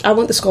 I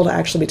want the skull to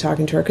actually be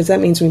talking to her, because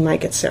that means we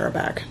might get Sarah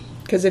back.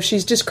 Because if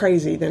she's just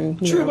crazy, then,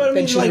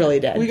 then she's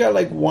really dead. We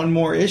got one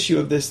more issue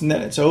of this and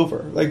then it's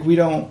over.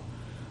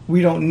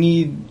 We don't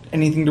need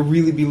anything to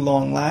really be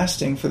long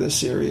lasting for this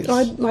series.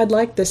 I'd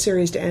like this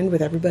series to end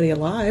with everybody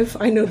alive.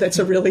 I know that's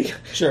a really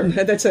sure.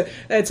 That's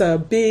a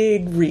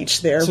big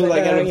reach there. So,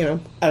 but,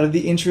 out of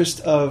the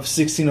interest of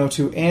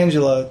 1602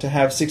 Angela, to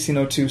have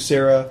 1602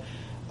 Sarah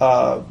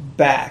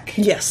back.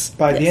 Yes.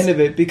 By the end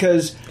of it,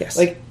 because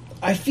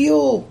I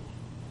feel,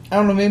 I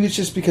don't know, maybe it's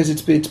just because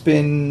it's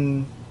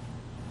been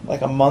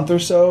a month or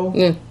so.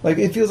 Mm.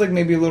 It feels like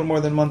maybe a little more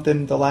than a month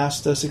than the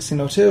last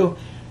 1602.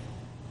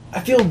 I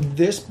feel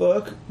this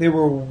book, they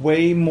were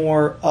way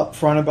more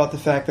upfront about the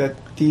fact that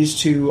these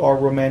two are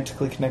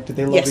romantically connected.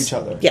 They love each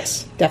other.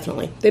 Yes,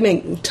 definitely. They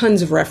make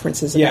tons of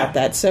references about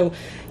that. So,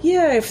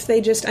 if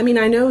they just... I mean,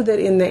 I know that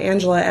in the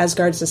Angela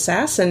Asgard's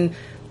Assassin,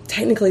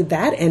 technically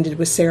that ended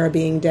with Sarah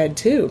being dead,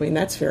 too. I mean,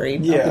 that's very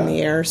up in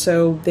the air.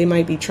 So they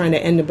might be trying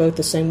to end them both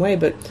the same way.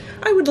 But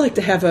I would like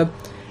to have a...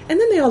 And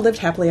then they all lived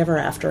happily ever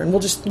after, and we'll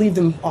just leave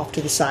them off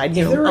to the side,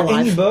 if there were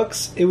alive. any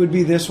books, it would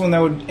be this one that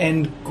would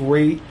end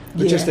great,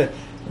 but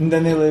and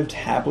then they lived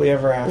happily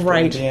ever after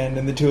at the end,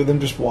 and the two of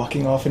them just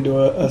walking off into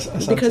a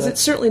sunset. Because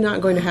it's certainly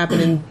not going to happen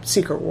in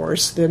Secret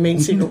Wars, the main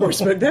Secret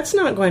Wars book. That's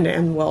not going to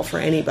end well for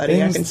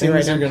anybody, I can see right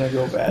now. Things are going to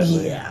go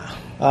badly. Yeah.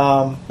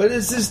 But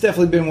this has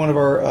definitely been one of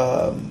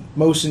our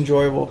most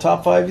enjoyable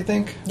top 5, you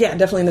think? Yeah,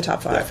 definitely in the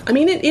top 5. Yeah. I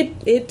mean,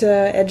 it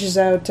edges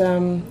out,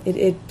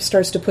 it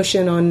starts to push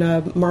in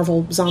on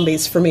Marvel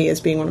Zombies for me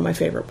as being one of my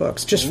favorite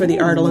books, just for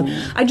the art alone.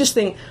 I just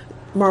think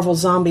Marvel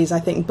Zombies, I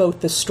think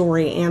both the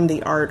story and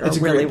the art are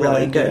really,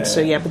 really good.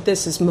 So but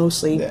this is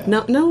mostly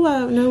no.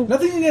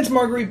 Nothing against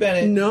Marguerite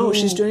Bennett. No,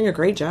 she's doing a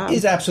great job.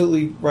 Is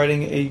absolutely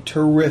writing a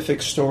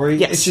terrific story.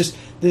 Yes. It's just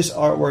this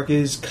artwork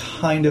is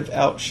kind of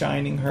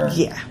outshining her.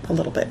 Yeah, a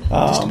little bit,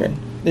 just a bit,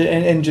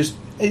 and just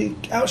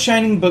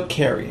outshining but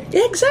carrying.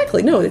 Yeah,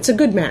 exactly. No, it's a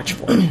good match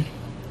for her.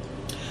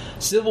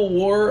 Civil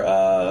War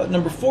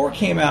number 4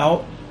 came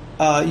out.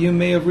 You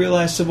may have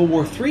realized Civil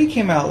War 3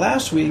 came out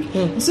last week,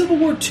 and Civil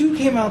War 2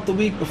 came out the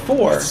week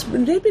before.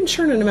 They've been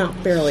churning them out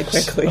fairly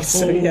quickly,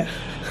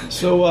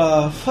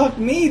 So, fuck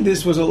me,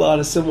 this was a lot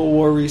of Civil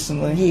War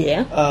recently.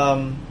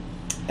 Yeah.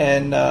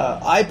 And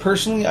I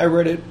personally, I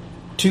read it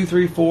 2,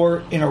 3,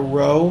 4 in a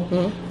row,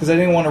 because I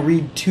didn't want to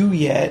read 2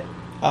 yet.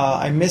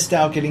 I missed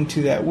out getting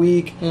 2 that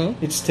week.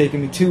 It's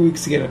taken me 2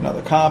 weeks to get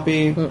another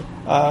copy.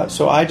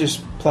 So I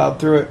just plowed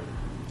through it.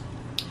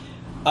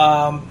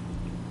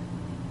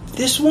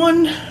 This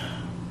one,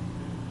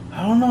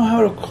 I don't know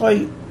how to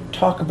quite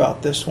talk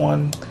about this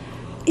one.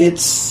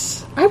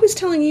 I was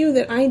telling you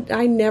that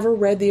I never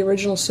read the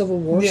original Civil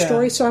War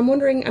story, so I'm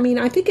wondering, I mean,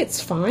 I think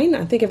it's fine.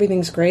 I think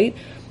everything's great.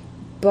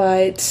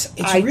 But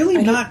it's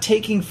really not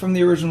taking from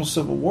the original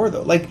Civil War,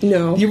 though.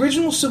 No. The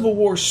original Civil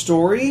War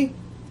story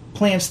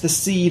plants the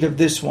seed of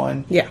this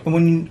one. Yeah.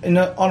 And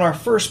on our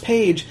first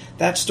page,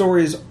 that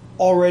story is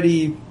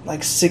already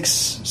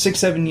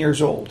 6-7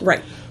 years old.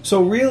 Right.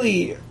 So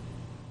really,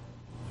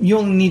 you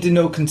only need to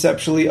know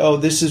conceptually,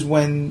 this is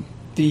when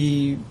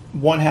the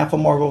one half of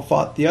Marvel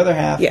fought the other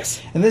half.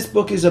 Yes. And this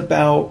book is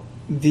about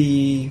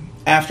the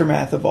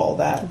aftermath of all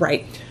that.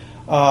 Right.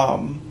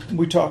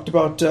 We talked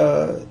about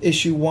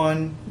issue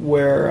 1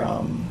 where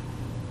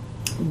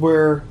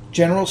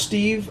General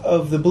Steve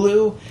of the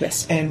Blue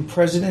and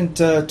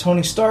President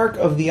Tony Stark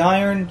of the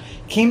Iron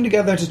came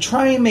together to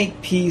try and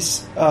make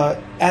peace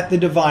at the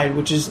Divide,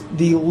 which is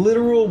the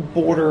literal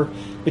border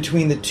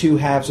between the two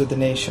halves of the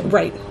nation.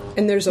 Right.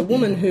 And there's a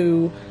woman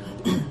who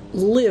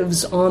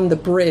lives on the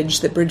bridge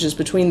that bridges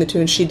between the two,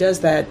 and she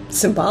does that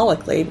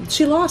symbolically.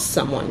 She lost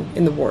someone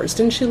in the wars,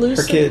 didn't she lose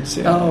Her kids,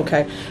 yeah. Oh,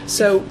 okay.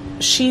 So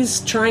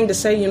she's trying to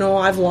say,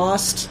 I've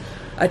lost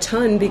a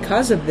ton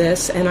because of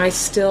this, and I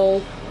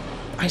still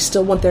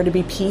want there to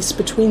be peace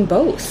between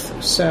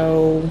both.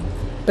 So,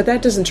 but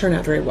that doesn't turn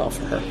out very well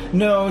for her.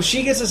 No,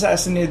 she gets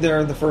assassinated there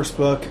in the first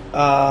book.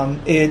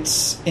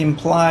 It's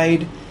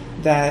implied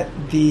that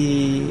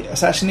the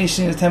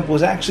assassination attempt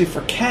was actually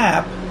for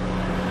Cap,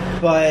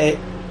 but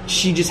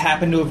she just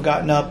happened to have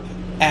gotten up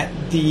at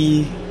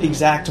the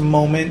exact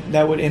moment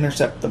that would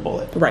intercept the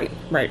bullet. Right.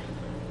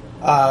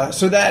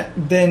 So that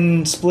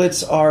then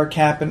splits our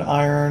Cap and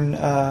Iron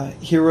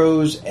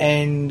heroes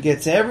and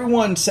gets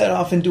everyone set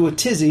off into a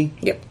tizzy.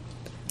 Yep.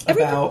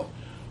 About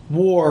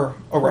war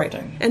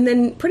erupting. Right. And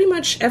then pretty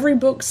much every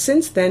book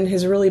since then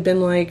has really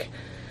been like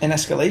an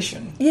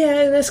escalation.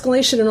 Yeah, an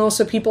escalation, and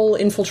also people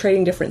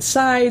infiltrating different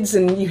sides,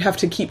 and you have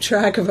to keep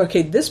track of,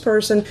 okay, this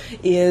person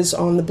is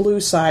on the blue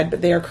side, but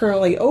they are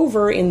currently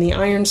over in the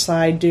Iron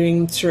side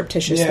doing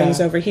surreptitious things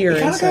over here.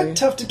 It kind of got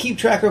tough to keep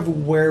track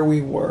of where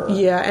we were.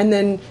 Yeah, and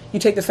then you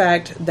take the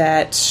fact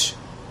that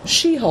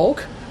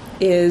She-Hulk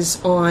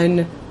is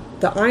on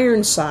the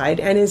Iron side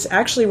and is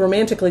actually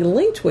romantically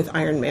linked with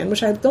Iron Man,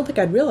 which I don't think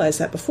I'd realized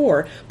that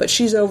before, but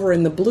she's over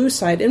in the blue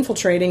side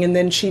infiltrating, and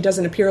then she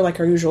doesn't appear like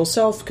her usual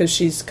self because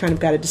she's kind of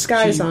got a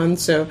disguise on,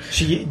 so...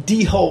 She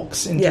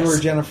de-hulks into her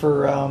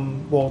Jennifer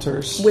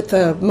Walters. With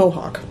the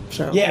mohawk.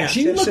 So, yeah,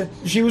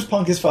 she was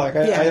punk as fuck.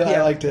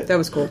 I liked it. That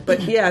was cool.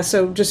 But yeah,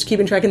 so just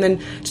keeping track, and then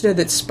to know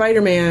that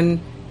Spider-Man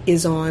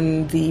is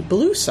on the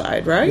blue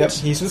side, right? Yep,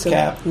 he's with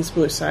Cap. He's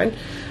blue side.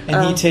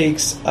 And he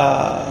takes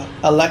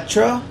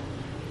Elektra,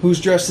 who's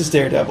dressed as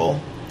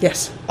Daredevil.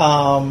 Yes.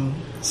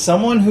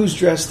 Someone who's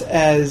dressed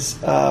as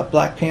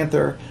Black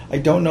Panther. I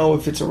don't know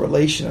if it's a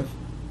relation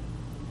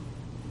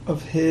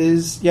of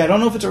his. Yeah, I don't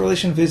know if it's a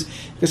relation of his,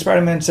 because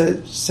Spider-Man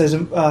says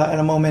at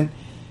a moment,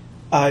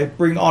 "I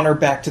bring honor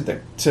back to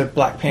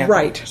Black Panther."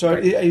 Right. So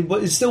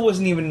it still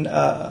wasn't even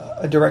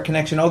a direct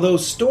connection. Although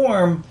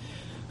Storm,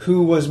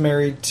 who was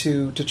married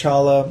to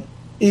T'Challa,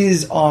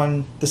 is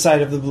on the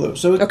side of the blue.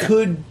 So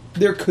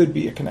there could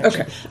be a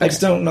connection. Okay. I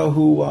just don't know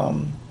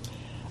who.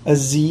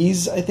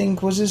 Aziz, I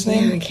think, was his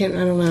name. Yeah, I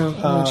don't know.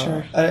 I'm not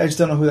sure. I just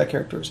don't know who that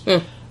character is.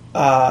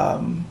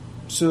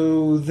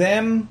 So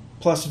them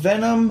plus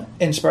Venom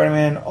and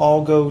Spider-Man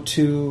all go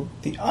to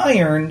the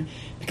Iron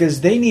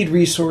because they need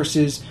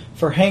resources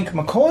for Hank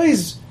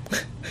McCoy's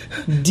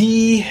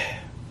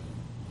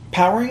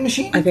de-powering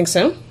machine. I think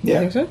so. Yeah. I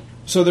think so.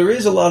 So there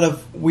is a lot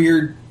of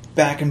weird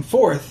back and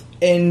forth,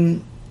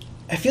 and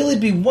I feel it'd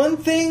be one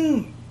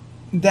thing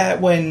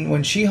that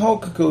when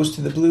She-Hulk goes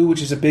to the blue,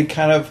 which is a big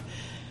kind of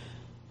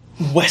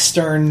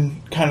Western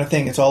kind of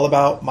thing. It's all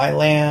about my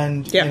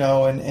land,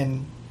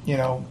 and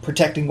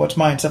protecting what's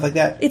mine, stuff like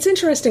that. It's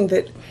interesting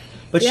that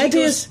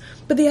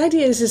the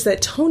idea is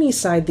that Tony's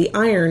side, the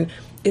Iron,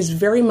 is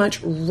very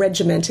much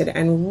regimented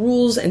and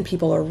rules, and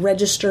people are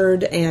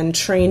registered and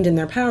trained in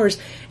their powers.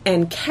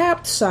 And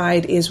Cap's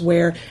side is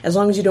where, as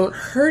long as you don't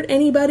hurt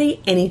anybody,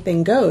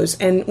 anything goes.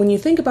 And when you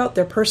think about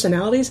their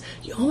personalities,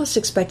 you almost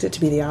expect it to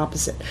be the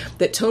opposite.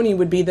 That Tony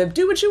would be the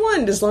do what you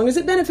want, as long as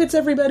it benefits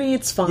everybody,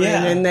 it's fine.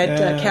 Yeah, and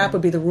that Cap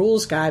would be the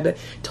rules guy, but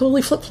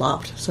totally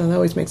flip-flopped. So that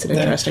always makes it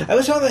interesting. I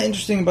always found that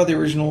interesting about the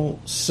original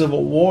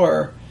Civil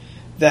War,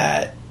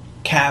 that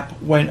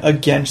Cap went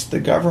against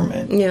the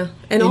government. Yeah.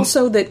 And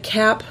also that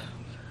Cap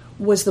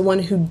was the one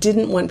who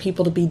didn't want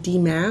people to be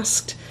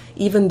demasked,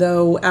 even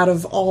though out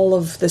of all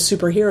of the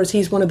superheroes,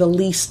 he's one of the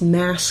least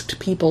masked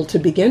people to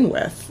begin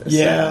with.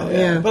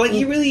 Yeah. But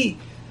he really,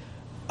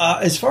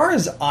 as far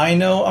as I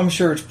know, I'm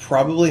sure it's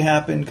probably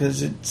happened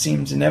because it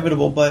seems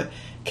inevitable, but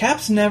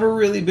Cap's never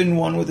really been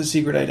one with a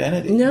secret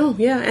identity. No,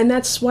 yeah, and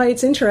that's why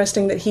it's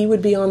interesting that he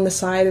would be on the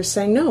side of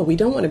saying, no, we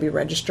don't want to be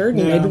registered,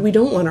 and maybe we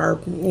don't want our,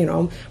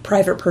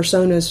 private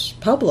personas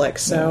public,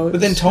 so... But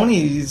then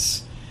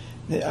Tony's...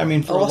 I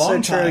mean, for a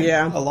long time,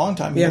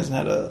 he hasn't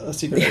had a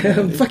secret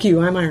identity. Fuck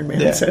you, I'm Iron Man.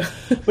 Yeah. So.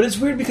 But it's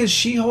weird because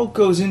She-Hulk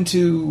goes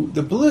into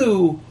the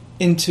blue,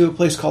 into a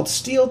place called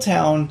Steel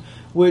Town,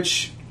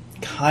 which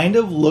kind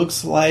of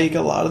looks like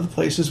a lot of the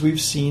places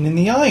we've seen in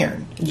the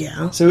Iron.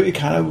 Yeah. So it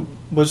kind of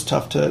was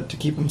tough to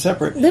keep them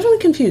separate. Definitely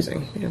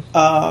confusing. Yeah.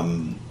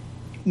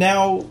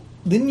 Now,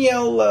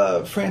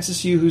 Lin-Yel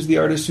Francis Yu, who's the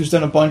artist who's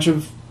done a bunch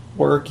of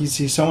work,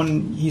 he's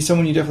someone you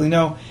definitely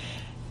know,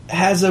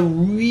 has a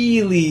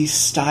really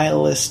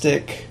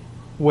stylistic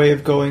way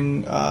of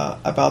going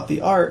about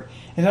the art.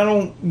 And I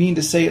don't mean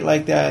to say it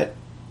like that,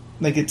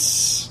 like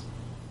it's...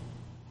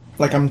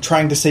 like I'm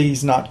trying to say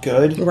he's not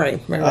good. Right.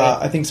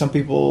 I think some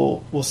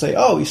people will say,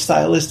 oh, he's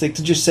stylistic,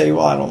 to just say,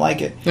 well, I don't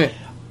like it. Right.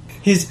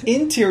 His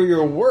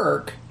interior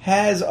work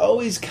has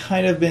always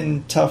kind of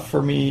been tough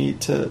for me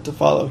to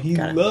follow. He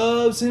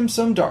loves him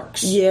some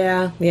darks.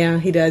 Yeah,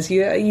 he does.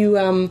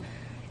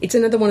 it's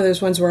another one of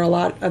those ones where a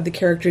lot of the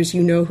characters,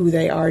 you know who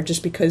they are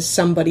just because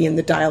somebody in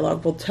the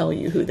dialogue will tell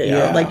you who they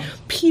are. Like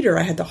Peter,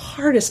 I had the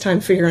hardest time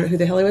figuring out who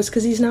the hell he was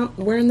because he's not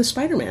wearing the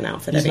Spider-Man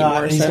outfit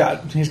anymore.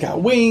 He's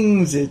got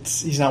wings.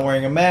 He's not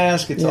wearing a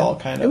mask. It's all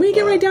kind of. And when you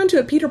get right down to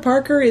it, Peter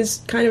Parker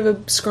is kind of a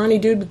scrawny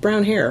dude with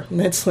brown hair. And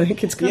that's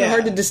like it's kind of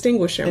hard to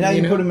distinguish him. And now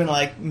you put him in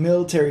like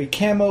military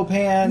camo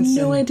pants.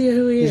 No idea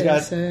who he is. He's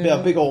got a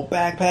big old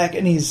backpack,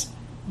 and he's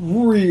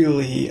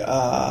really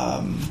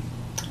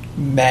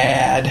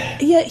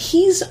mad. Yeah,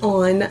 he's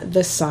on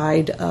the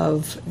side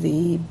of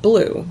the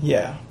blue.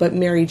 Yeah. But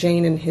Mary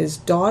Jane and his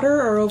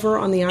daughter are over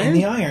on the iron? In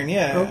the iron,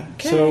 yeah.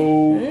 Okay.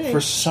 So, for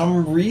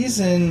some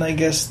reason, I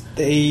guess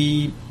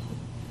they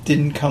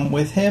didn't come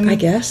with him. I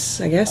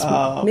guess.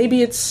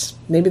 Maybe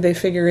they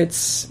figure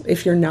it's,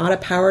 if you're not a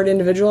powered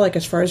individual, like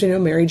as far as you know,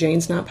 Mary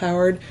Jane's not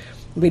powered.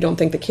 We don't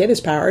think the kid is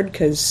powered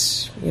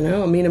because,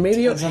 maybe...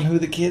 Depends on who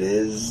the kid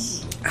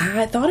is.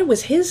 I thought it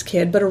was his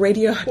kid, but a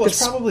radioactive... Well,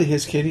 it's probably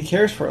his kid. He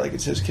cares for it like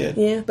it's his kid.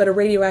 Yeah, but a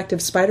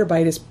radioactive spider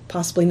bite is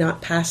possibly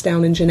not passed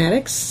down in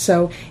genetics.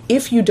 So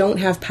if you don't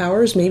have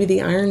powers, maybe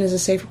the iron is a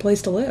safer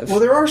place to live. Well,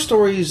 there are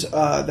stories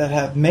that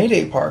have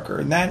Mayday Parker,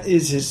 and that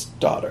is his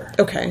daughter.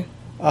 Okay.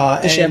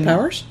 Does she have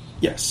powers?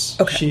 Yes.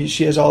 Okay.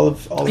 She has all of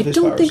his powers. I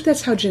don't think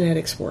that's how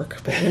genetics work.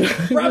 But,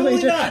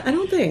 Probably not. I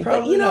don't think.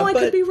 Probably not, I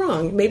could be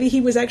wrong. Maybe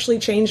he was actually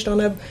changed on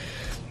a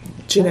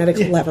genetic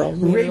level.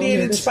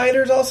 Radiated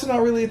spiders also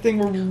not really a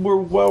thing we're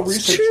well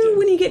researched. It's true.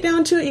 When you get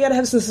down to it, you got to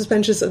have some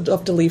suspensions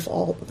of belief.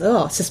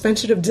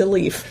 Suspension of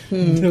belief.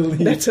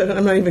 That's it.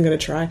 I'm not even going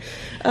to try.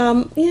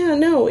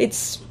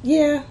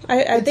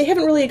 They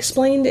haven't really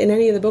explained in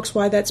any of the books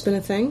why that's been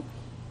a thing.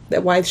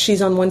 That why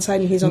she's on one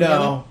side and he's on the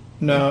other.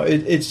 No.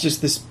 It's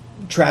just this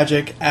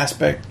tragic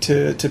aspect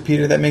to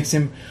Peter that makes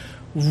him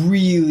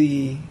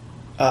really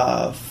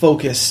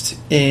focused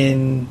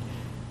in.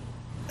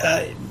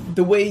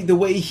 The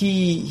way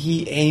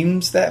he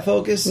aims that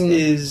focus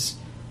is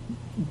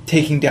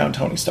taking down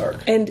Tony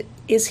Stark. And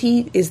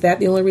is that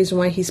the only reason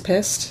why he's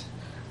pissed?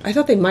 I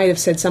thought they might have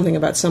said something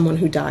about someone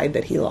who died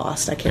that he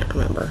lost. I can't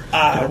remember.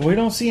 We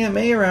don't see Aunt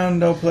May around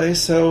no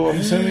place, so I'm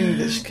assuming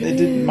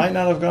it might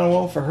not have gone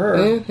well for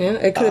her. Yeah.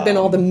 It could have been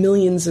all the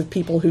millions of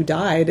people who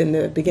died in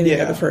the beginning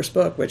of the first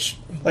book, which...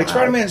 Like,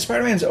 wow.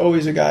 Spider-Man's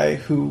always a guy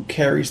who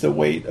carries the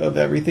weight of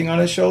everything on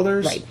his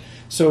shoulders. Right.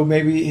 So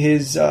maybe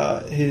his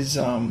part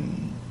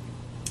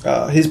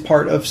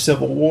of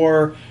Civil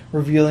War,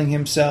 revealing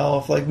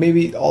himself, like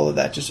maybe all of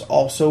that just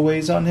also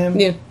weighs on him.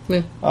 Yeah.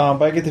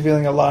 But I get the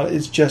feeling a lot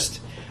it's just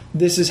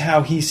this is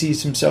how he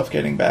sees himself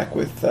getting back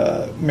with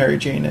Mary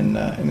Jane and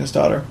his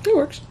daughter. It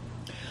works.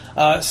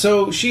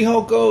 So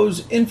She-Hulk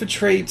goes,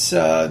 infiltrates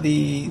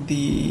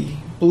the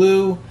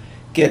Blue,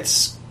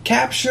 gets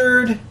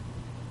captured,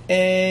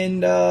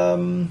 and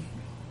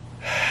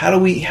how do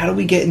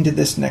we get into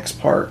this next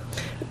part?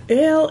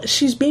 Well,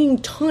 she's being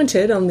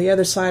taunted on the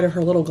other side of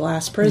her little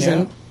glass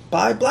prison.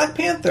 By Black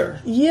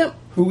Panther. Yep.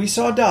 Who we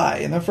saw die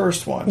in the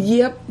first one.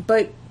 Yep,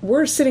 but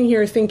we're sitting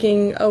here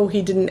thinking,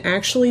 he didn't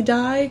actually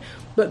die,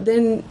 but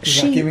then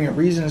She's not giving a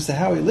reason as to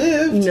how he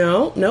lived.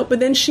 No,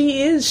 but then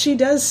she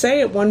does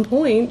say at one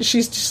point,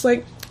 she's just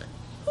like,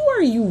 who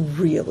are you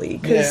really?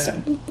 Because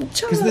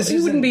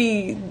you wouldn't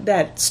be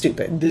that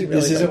stupid.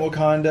 This isn't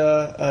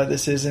Wakanda.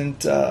 This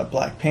isn't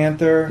Black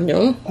Panther.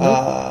 No.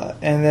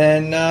 And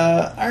then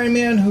Iron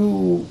Man,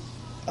 who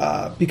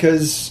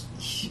because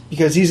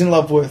he's in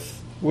love with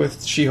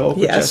She-Hulk,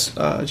 yes.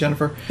 with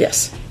Jennifer.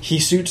 Yes. He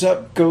suits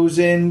up, goes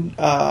in,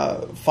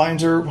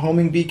 finds her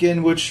homing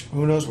beacon, which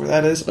who knows where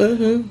that is.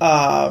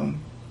 Mm-hmm.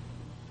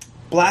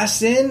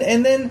 Blasts in,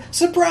 and then,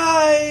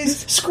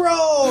 surprise!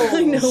 Skrulls!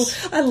 I know.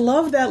 I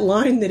love that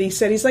line that he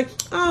said. He's like,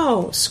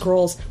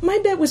 Skrulls. My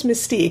bet was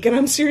Mystique. And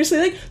I'm seriously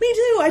like, me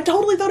too. I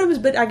totally thought it was,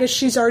 but I guess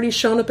she's already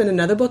shown up in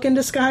another book in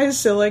disguise.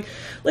 So,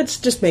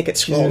 let's just make it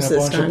Skrulls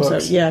this time. So,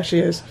 yeah, she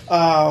is.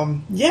 So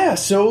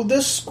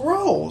the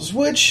Skrulls,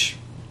 which...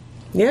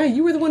 Yeah,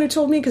 you were the one who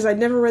told me because I'd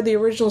never read the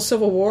original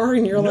Civil War,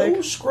 and you're like...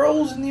 No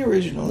Skrulls in the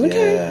original.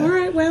 Okay, yeah. All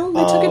right, well,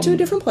 they took it to a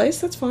different place.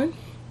 That's fine.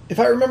 If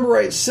I remember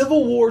right,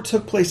 Civil War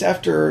took place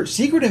after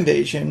Secret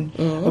Invasion,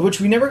 of which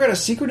we never got a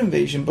Secret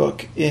Invasion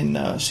book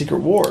in Secret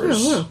Wars.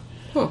 Oh,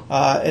 wow.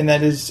 Huh. And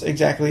that is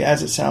exactly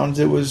as it sounds.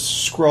 It was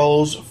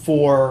Skrulls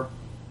for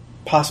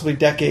possibly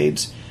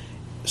decades,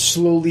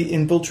 slowly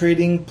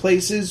infiltrating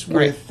places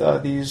with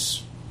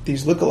these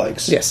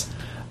lookalikes. Yes.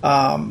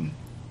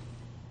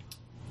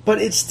 But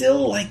it's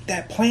still, like,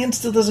 that plan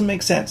still doesn't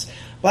make sense.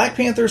 Black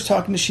Panther's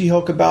talking to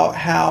She-Hulk about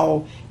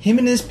how him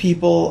and his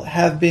people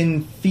have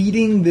been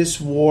feeding this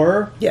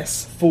war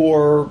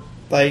for,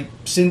 like,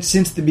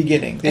 since the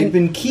beginning. They've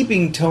been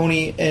keeping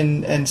Tony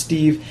and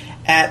Steve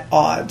at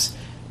odds,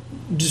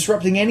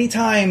 disrupting any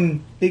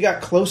time they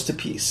got close to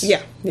peace.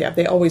 Yeah,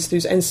 they always do.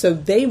 And so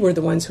they were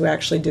the ones who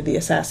actually did the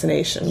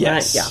assassination,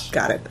 yes. Right? Yeah,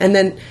 got it. And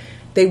then...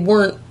 They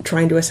weren't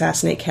trying to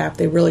assassinate Cap.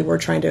 They really were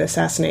trying to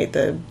assassinate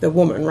the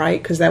woman,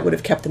 right? Because that would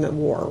have kept them at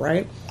war,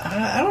 right?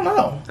 I don't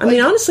know. I mean,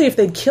 honestly, if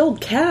they'd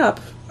killed Cap,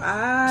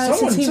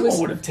 Someone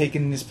would have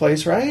taken his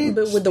place, right?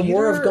 But would the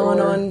war have gone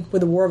Peter, or- on?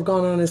 Would the war have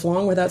gone on as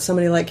long without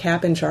somebody like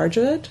Cap in charge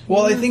of it?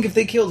 Well, I think if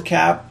they killed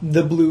Cap,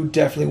 the Blue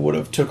definitely would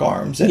have took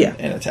arms and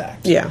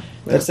attacked. Yeah.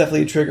 That's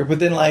definitely a trigger. But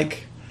then,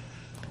 like,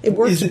 it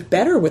works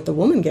better with the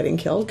woman getting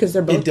killed because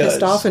they're both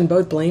pissed off and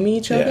both blame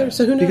each other.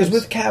 So who knows?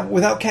 Because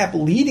without Cap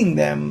leading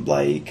them,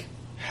 like,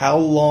 how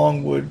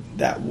long would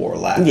that war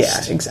last?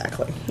 Yeah,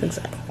 exactly.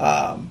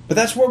 But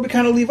that's where we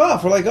kind of leave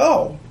off. We're like,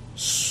 oh,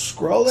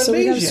 Skrull invasion. So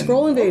we got a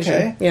Skrull invasion.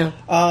 Okay. Yeah.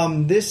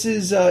 This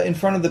is in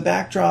front of the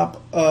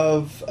backdrop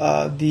of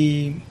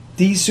the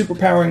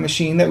superpowering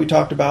machine that we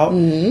talked about.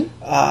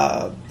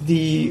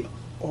 Mm-hmm.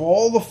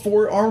 All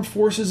the armed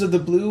forces of the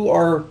Blue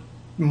are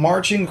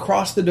marching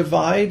across the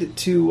divide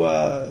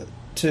to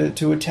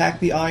attack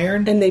the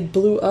Iron, and they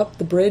blew up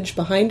the bridge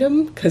behind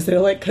them because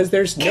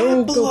there's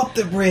no blew up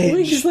the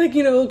bridge. Just like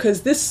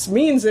because this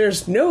means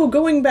there's no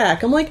going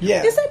back. I'm like,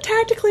 is that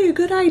tactically a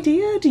good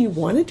idea? Do you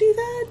want to do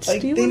that?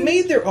 Like they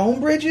made their own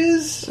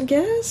bridges, I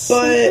guess,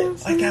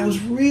 but I was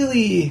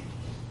really.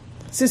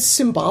 It's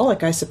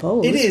symbolic, I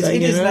suppose. It is.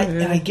 It is,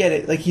 and I get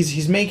it. Like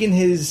he's making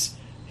his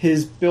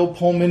Bill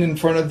Pullman in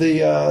front of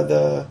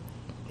the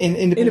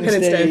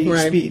Independence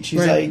Day speech.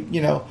 He's like,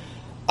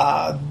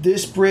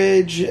 this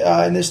bridge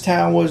in this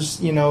town was,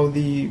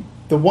 the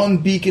one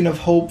beacon of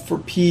hope for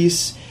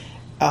peace,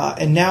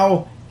 and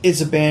now it's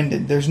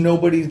abandoned. There's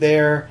nobody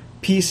there.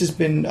 Peace has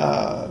been.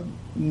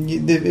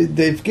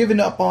 They've given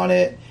up on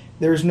it.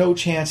 There's no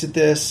chance at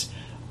this.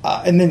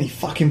 And then he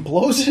fucking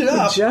blows it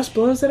up. He just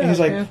blows it up. And he's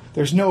like,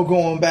 "There's no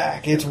going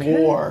back. It's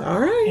war." All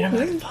right. And I'm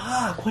like,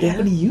 "Fuck! What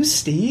happened to you,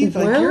 Steve?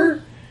 Like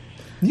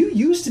you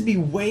used to be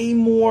way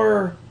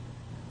more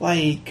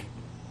like."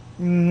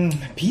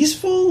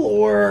 Peaceful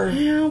or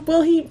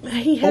well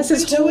he has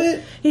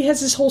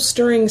his whole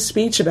stirring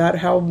speech about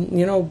how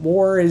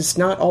war is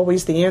not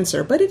always the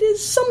answer, but it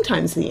is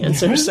sometimes the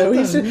answer. So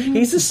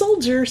he's a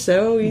soldier,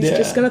 so he's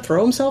just going to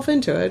throw himself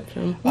into it.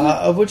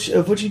 Of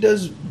which he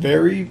does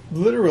very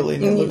literally,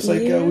 and it looks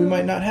like we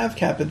might not have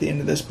Cap at the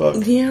end of this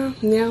book. Yeah,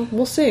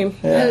 we'll see.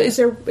 Is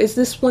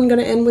this one going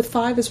to end with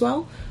 5 as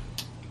well?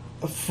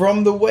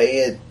 From the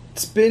way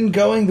it's been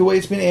going, the way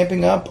it's been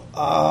amping up,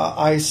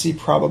 I see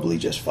probably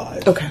just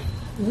 5. Okay.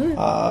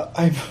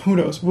 Who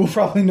knows? We'll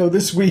probably know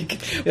this week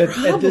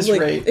at this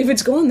rate. If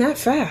it's going that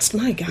fast,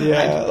 my God.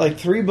 Yeah, like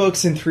 3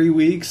 books in 3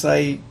 weeks,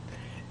 it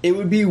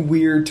would be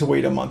weird to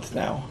wait a month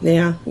now.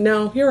 Yeah.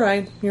 No, you're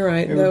right.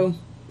 Though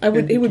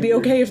it would be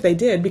okay if they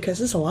did, because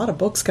there's a lot of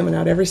books coming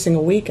out every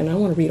single week, and I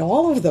want to read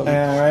all of them.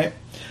 All right.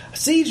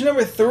 Siege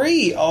number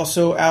 3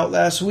 also out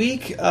last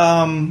week.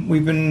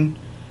 We've been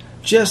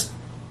just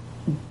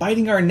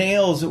biting our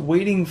nails,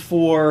 waiting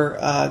for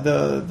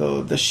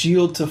the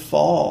shield to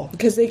fall.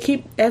 Because they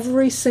keep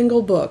every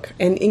single book,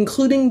 and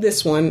including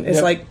this one,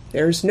 is like,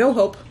 there's no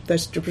hope. We're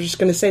just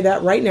going to say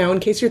that right now,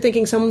 in case you're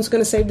thinking someone's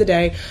going to save the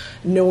day.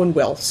 No one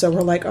will. So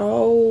we're like,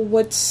 oh,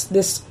 what's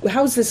this?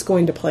 How's this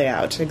going to play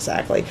out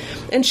exactly?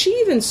 And she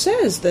even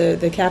says,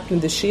 the captain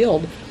of the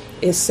shield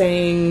is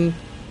saying,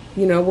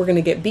 we're going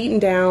to get beaten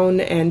down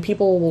and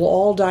people will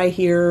all die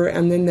here,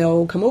 and then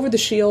they'll come over the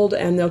shield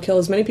and they'll kill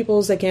as many people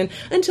as they can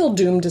until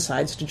Doom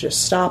decides to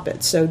just stop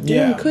it. So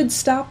Doom could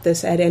stop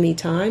this at any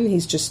time.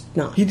 He's just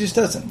not. He just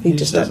doesn't. He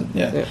just doesn't.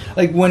 Yeah.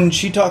 Like when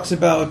she talks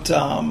about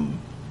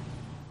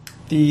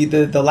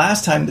the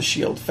last time the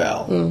shield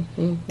fell,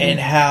 and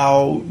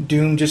how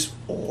Doom just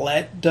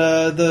let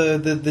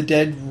the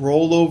dead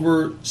roll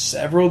over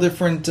several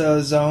different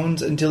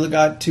zones until it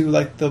got to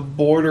like the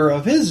border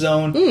of his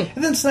zone,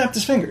 and then snapped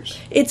his fingers.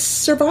 It's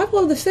survival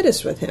of the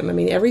fittest with him. I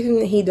mean, everything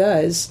that he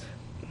does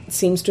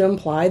seems to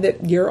imply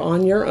that you're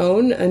on your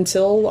own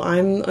until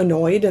I'm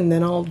annoyed, and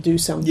then I'll do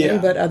something. Yeah.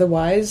 But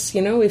otherwise,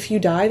 if you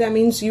die, that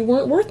means you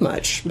weren't worth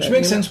much. Which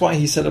makes sense why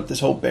he set up this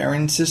whole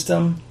Baron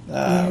system.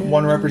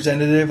 One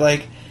representative,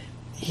 like,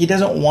 he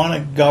doesn't want to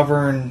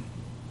govern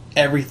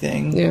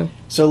everything. Yeah.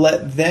 So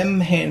let them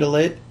handle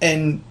it,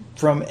 and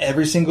from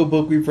every single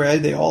book we've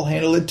read, they all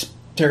handle it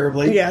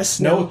terribly. Yes.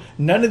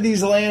 None of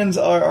these lands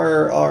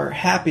are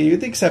happy,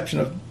 with the exception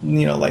of,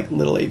 like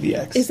little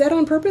AVX. Is that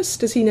on purpose?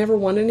 Does he never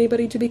want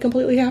anybody to be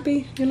completely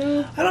happy? I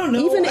don't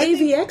know. Even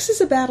AVX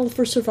is a battle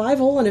for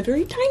survival on a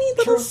very tiny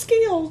little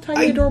scale,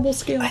 adorable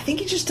scale. I think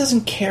he just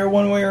doesn't care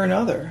one way or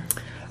another.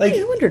 Like,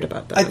 I wondered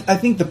about that. I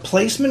think the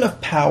placement of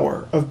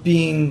power of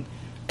being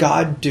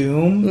God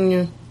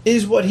Doom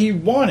is what he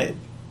wanted.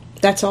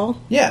 That's all?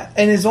 Yeah,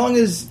 and as long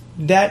as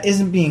that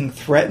isn't being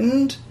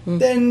threatened,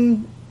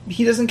 then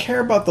he doesn't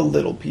care about the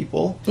little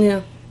people.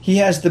 Yeah. He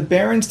has the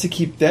barons to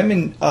keep them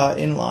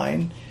in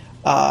line.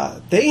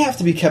 They have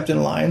to be kept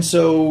in line,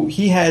 so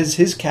he has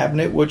his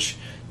cabinet, which,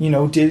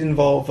 did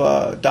involve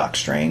Doc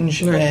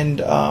Strange and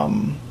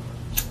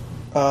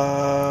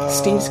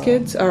Steve's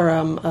kids? Or,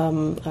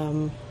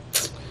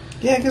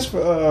 yeah, I guess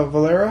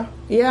Valera.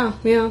 Yeah,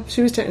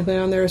 she was technically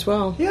on there as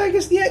well. Yeah, I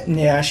guess,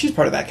 yeah, she's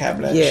part of that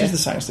cabinet. Yeah. She's the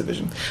science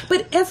division.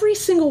 But every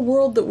single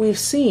world that we've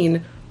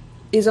seen,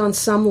 is on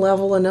some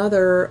level or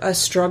another a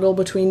struggle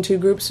between two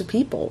groups of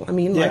people. I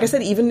mean, like I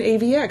said, even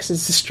AVX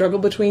is a struggle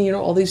between,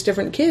 all these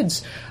different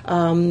kids.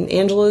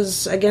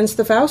 Angela's against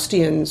the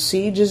Faustians,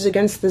 Siege is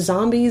against the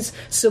zombies,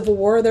 Civil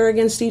War, they're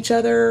against each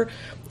other.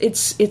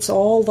 It's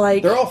all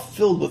like... They're all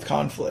filled with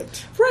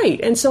conflict. Right,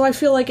 and so I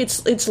feel like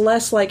it's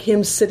less like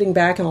him sitting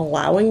back and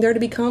allowing there to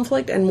be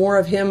conflict, and more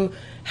of him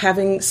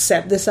having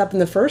set this up in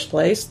the first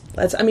place.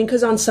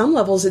 Because on some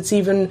levels it's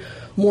even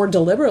more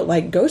deliberate,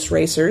 like Ghost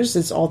Racers,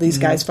 it's all these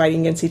guys fighting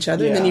against each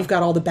other, and then you've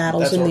got all the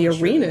battles in the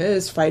arena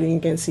is fighting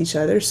against each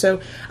other. So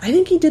I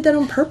think he did that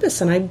on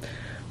purpose, and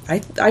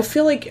I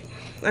feel like...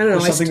 I don't know.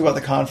 There's something about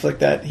the conflict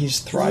that he's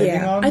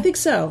thriving on. I think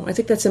so. I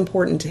think that's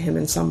important to him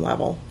in some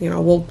level.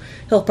 He'll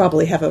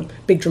probably have a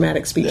big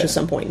dramatic speech at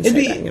some point. And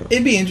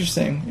it'd be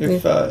interesting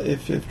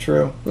if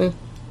true.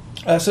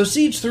 Yeah. So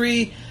Siege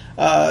 3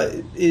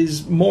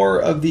 is more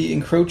of the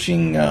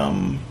encroaching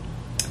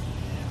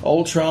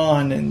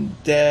Ultron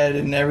and dead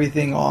and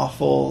everything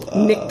awful.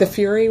 Nick the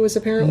Fury was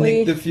apparently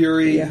Nick the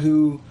Fury,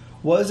 who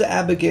was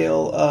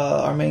Abigail,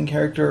 our main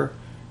character,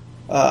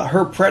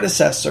 her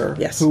predecessor,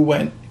 who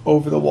went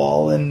over the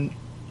wall and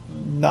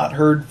not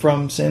heard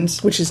from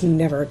since, which is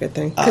never a good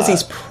thing because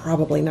he's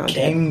probably not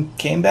dead.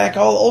 Came back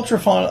all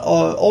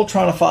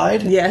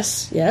Ultronified,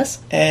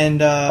 yes,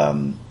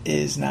 and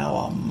is now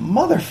a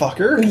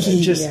motherfucker,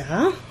 just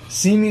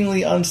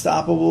seemingly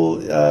unstoppable,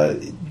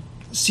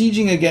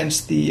 sieging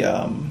against the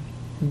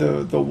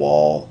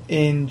wall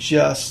in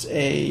just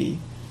a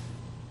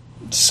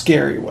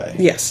scary way.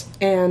 Yes,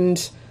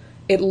 and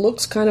it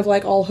looks kind of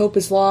like all hope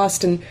is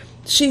lost, and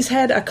she's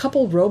had a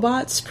couple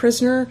robots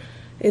prisoner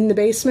in the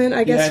basement,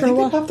 I guess, for a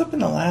while. They popped up in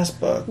the last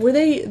book. Were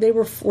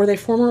they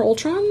former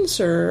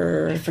Ultrons,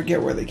 or I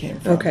forget where they came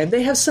from. Okay,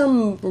 they have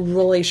some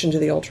relation to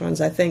the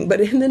Ultrons, I think.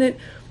 But and then I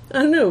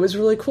don't know, it was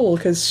really cool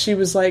because she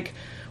was like,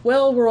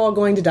 "Well, we're all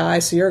going to die,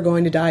 so you're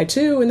going to die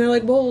too." And they're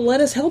like, "Well,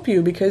 let us help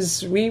you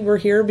because we were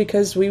here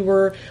because we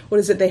were, what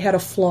is it? They had a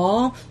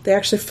flaw. They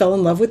actually fell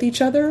in love with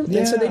each other,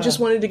 and so they just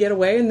wanted to get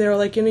away. And they were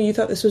like, you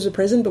thought this was a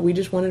prison, but we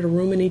just wanted a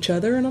room in each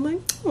other." And I'm like,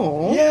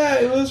 "Oh, yeah."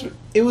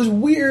 It was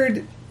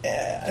weird.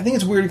 I think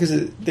it's weird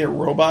because they're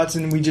robots,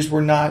 and we just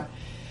were not.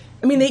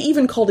 I mean, they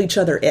even called each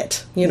other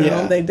it.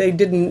 They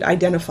didn't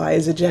identify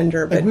as a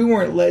gender, but we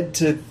weren't led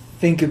to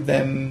think of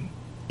them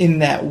in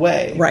that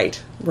way.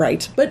 Right.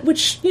 But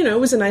which,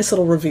 was a nice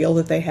little reveal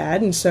that they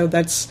had, and so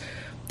that's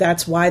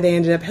why they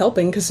ended up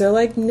helping, because they're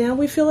like, now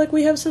we feel like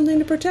we have something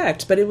to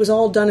protect. But it was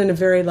all done in a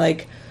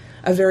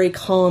very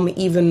calm,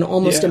 even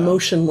almost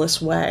emotionless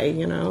way,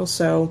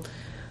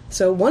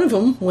 So one of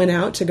them went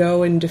out to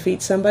go and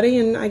defeat somebody,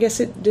 and I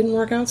guess it didn't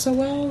work out so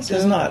well. So. It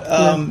does not.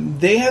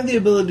 They have the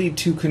ability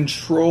to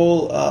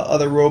control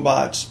other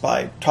robots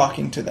by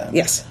talking to them.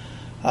 Yes.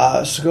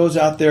 So goes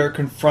out there,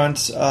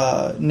 confronts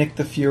Nick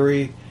the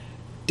Fury,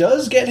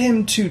 does get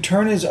him to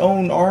turn his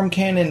own arm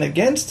cannon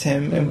against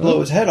him and blow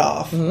his head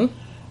off.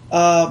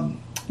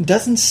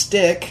 Doesn't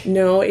stick.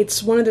 No,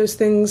 it's one of those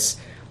things,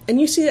 and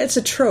you see it's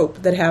a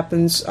trope that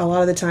happens a lot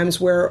of the times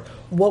where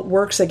what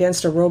works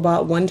against a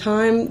robot one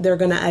time, they're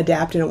going to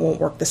adapt and it won't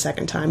work the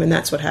second time, and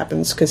that's what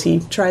happens because he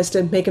tries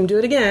to make him do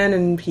it again,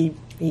 and he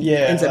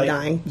ends up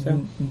dying.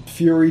 So.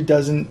 Fury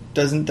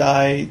doesn't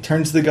die,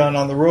 turns the gun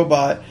on the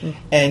robot,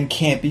 and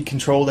can't be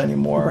controlled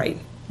anymore. Right.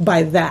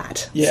 By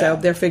that. Yeah. So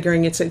they're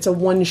figuring it's a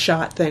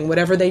one-shot thing.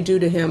 Whatever they do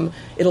to him,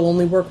 it'll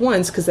only work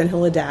once, because then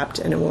he'll adapt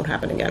and it won't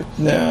happen again.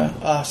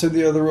 Yeah. So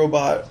the other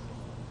robot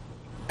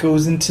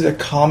goes into the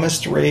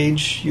calmest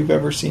rage you've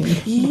ever seen.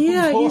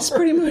 Yeah, before. he's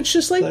pretty much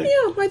just like,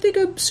 I think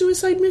a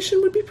suicide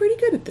mission would be pretty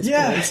good at this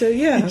point. So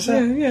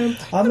yeah.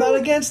 I'm not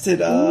against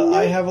it.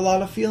 I have a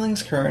lot of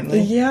feelings currently.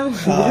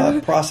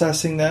 Yeah.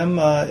 Processing them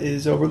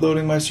is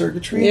overloading my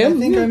circuitry. Yeah, I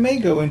think I may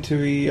go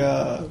into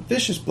a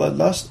vicious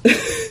bloodlust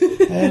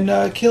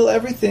and kill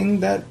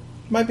everything that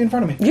might be in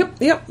front of me.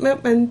 Yep.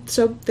 And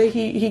so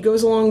he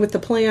goes along with the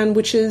plan,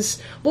 which is,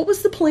 what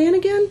was the plan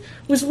again?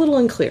 It was a little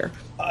unclear.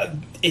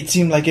 It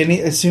seemed like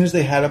as soon as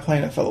they had a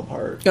plan, it fell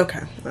apart. Okay.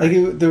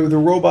 The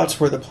robots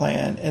were the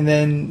plan, and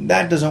then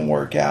that doesn't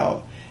work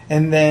out,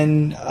 and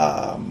then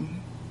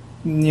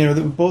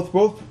both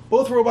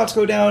robots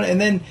go down,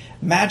 and then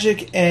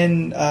Magic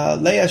and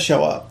Leia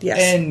show up,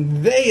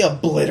 and they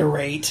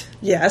obliterate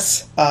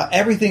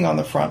everything on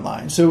the front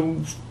line.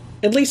 So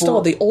at least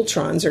all the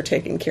Ultrons are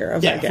taken care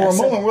of. Yeah, I guess. For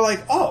a moment we're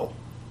like, oh,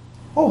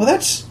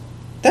 that's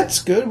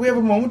good. We have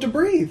a moment to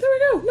breathe. There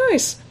we go.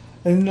 Nice.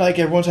 And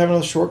everyone's having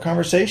a short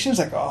conversation. It's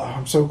like, oh,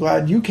 I'm so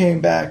glad you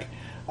came back.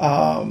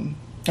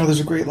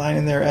 There's a great line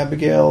in there.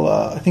 Abigail,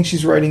 I think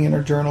she's writing in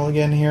her journal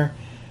again here.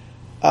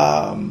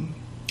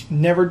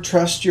 Never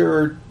trust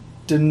your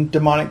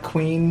demonic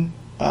queen.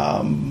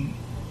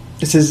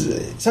 It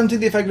says something to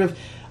the effect of,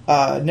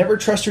 never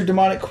trust your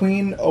demonic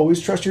queen,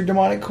 always trust your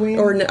demonic queen.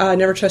 Or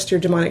never trust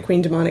your demonic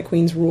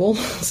queen's rule.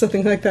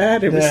 Something like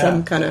that. It was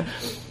some kind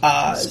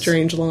of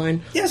strange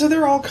line. Yeah, so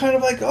they're all kind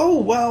of like, oh,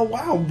 well,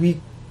 wow,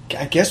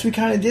 I guess we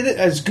kind of did it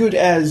as good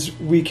as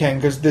we can,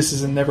 because this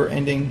is a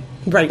never-ending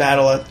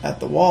battle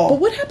at the wall. But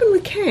what happened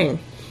with Kang?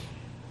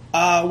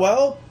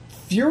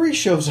 Fury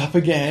shows up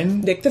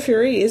again. Nick the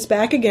Fury is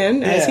back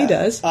again, as he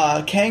does.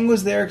 Kang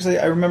was there because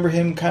I remember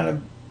him kind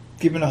of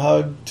giving a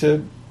hug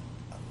to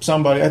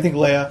somebody. I think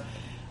Leia.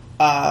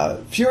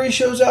 Fury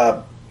shows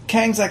up.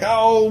 Kang's like,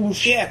 oh,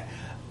 shit.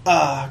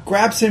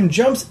 Grabs him,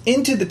 jumps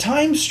into the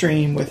time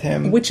stream with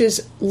him. Which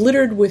is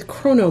littered with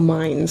chrono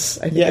mines,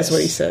 I think is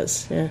what he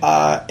says.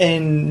 Yeah.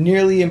 And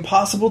nearly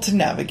impossible to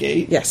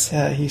navigate. Yes.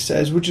 He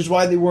says, which is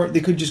why they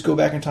could just go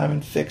back in time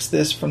and fix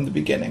this from the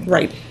beginning.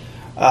 Right.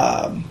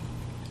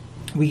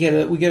 We get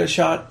a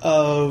shot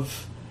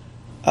of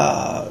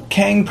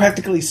Kang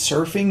practically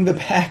surfing the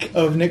back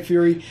of Nick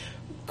Fury,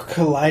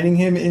 colliding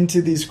him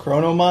into these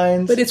chrono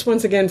mines. But it's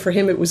once again, for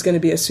him, it was going to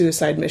be a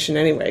suicide mission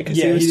anyway, because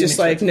he was just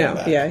like, no,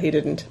 he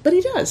didn't. But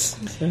he does.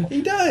 So.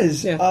 He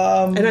does. Yeah.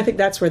 And I think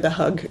that's where the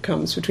hug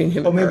comes between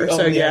him and her.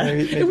 So,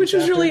 maybe which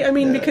was really,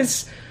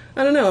 because,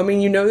 I don't know,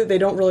 that they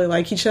don't really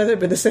like each other,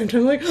 but at the same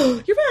time, like,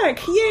 oh, you're back!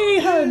 Yay,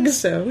 hugs!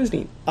 So, it was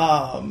neat.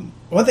 One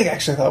thing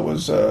actually I thought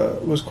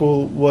was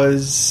cool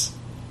was,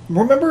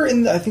 remember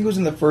I think it was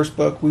in the first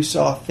book, we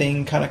saw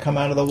Thing kind of come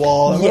out of the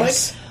wall. And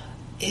yes. We're like,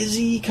 is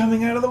he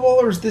coming out of the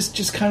wall, or is this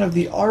just kind of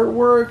the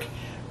artwork?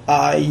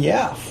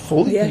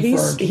 Fully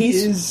confirmed.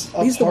 He's a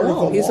part of the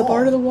wall. He's a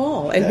part of the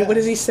wall. And what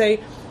does he say?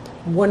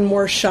 One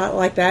more shot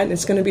like that, and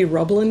it's going to be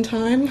rubbling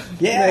time?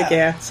 Yeah.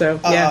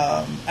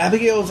 Yeah.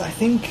 Abigail's, I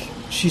think,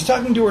 she's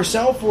talking to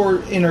herself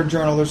or in her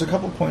journal. There's a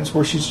couple points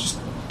where she's just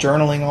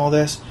journaling all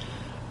this.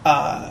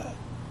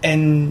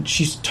 And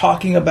she's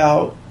talking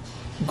about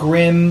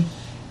Grimm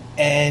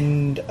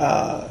and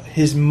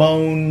his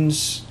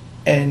moans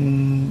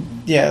and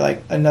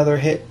like another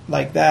hit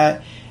like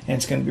that, and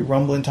it's going to be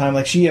rumbling time.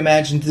 Like, she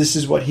imagined this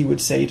is what he would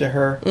say to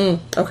her.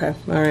 Okay,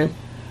 all right.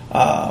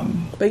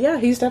 But yeah,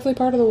 he's definitely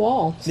part of the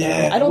wall. So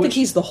I don't think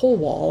he's the whole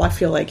wall. I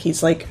feel like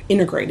he's like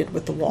integrated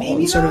with the wall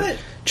and sort of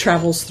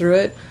travels through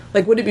it.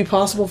 Like, would it be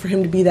possible for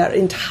him to be that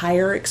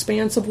entire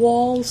expanse of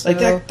walls? Like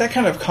that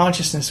kind of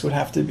consciousness would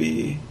have to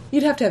be.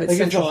 You'd have to have it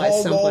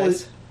centralized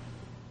someplace.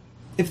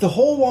 If the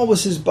whole wall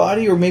was his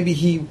body, or maybe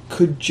he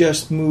could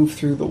just move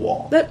through the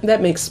wall.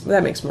 That makes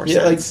more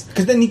sense.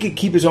 Because then he could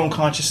keep his own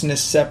consciousness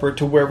separate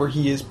to wherever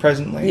he is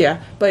presently.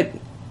 Yeah, but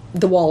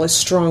the wall is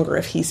stronger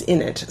if he's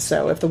in it.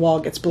 So if the wall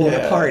gets blown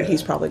apart,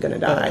 he's probably going to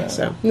die.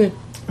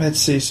 Let's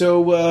see.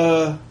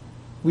 So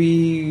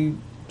we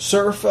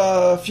surf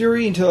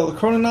Fury into all the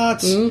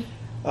Chrononauts.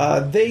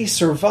 They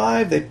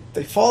survive.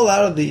 They fall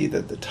out of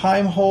the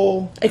time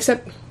hole.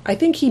 Except, I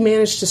think he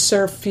managed to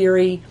surf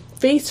Fury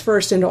face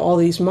first into all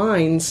these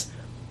mines.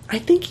 I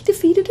think he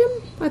defeated him.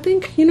 I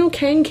think,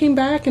 Kang came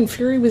back and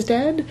Fury was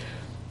dead.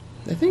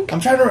 I think.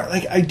 I'm trying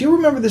to... I do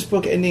remember this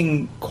book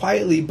ending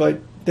quietly, but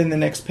then the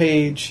next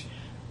page,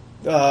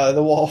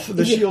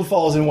 the shield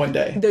falls in one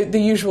day. The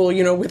usual,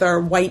 with our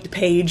white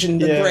page and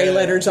the gray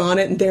letters on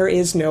it, and there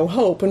is no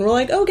hope. And we're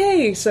like,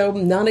 okay, so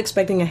not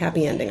expecting a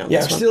happy ending on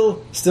this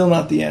one. Still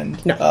not the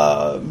end.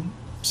 No.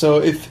 So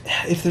if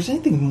there's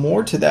anything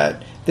more to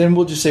that, then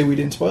we'll just say we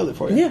didn't spoil it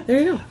for you. Yeah, there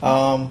you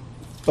go.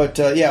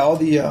 But all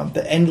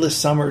the Endless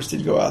Summers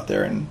did go out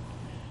there and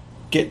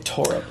get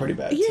tore up pretty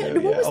bad. Yeah,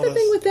 what was the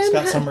thing with them?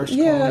 Scott Summers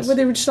clones. Were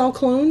they just all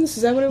clones?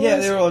 Is that what it was? Yeah,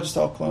 they were all just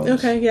all clones.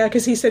 Okay, yeah,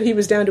 because he said he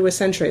was down to a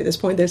century at this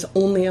point. There's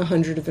only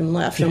 100 of them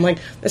left. And I'm like,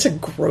 that's a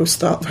gross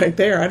thought right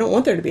there. I don't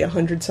want there to be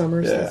 100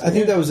 Summers. Yeah, I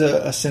think that was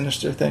a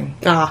Sinister thing.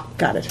 Ah,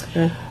 got it.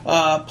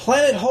 Yeah.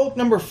 Planet Hulk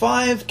number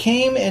 5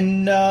 came,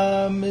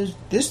 and is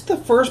this the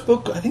first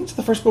book? I think it's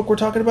the first book we're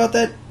talking about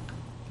that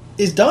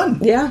is done.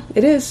 Yeah,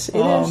 it is. It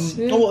is.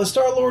 Yeah. Well,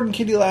 Star-Lord and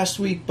Kitty last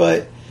week,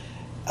 but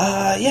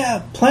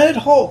Planet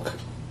Hulk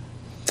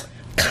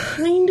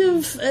kind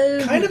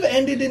of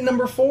ended in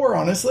number 4.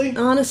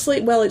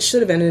 Honestly, well, it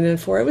should have ended in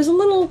 4. It was a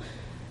little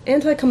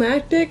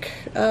anticlimactic.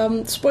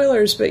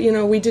 Spoilers, but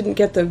we didn't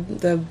get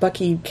the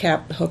Bucky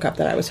Cap hookup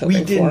that I was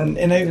hoping for. We didn't,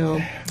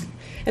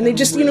 and they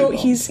just really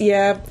he's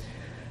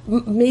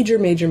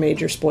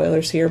major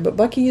spoilers here. But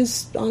Bucky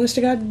is, honest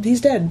to God,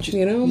 he's dead.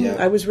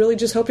 I was really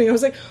just hoping. I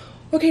was like,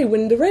 okay,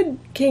 when the Red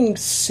King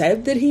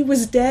said that he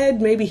was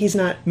dead, maybe he's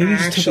not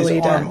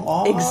actually dead. Arm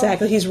off.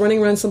 Exactly. He's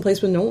running around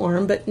someplace with no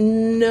arm, but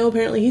no,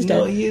 apparently he's dead.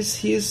 No, he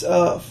is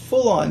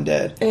full on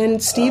dead.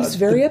 And Steve's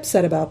very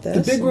upset about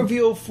this. The big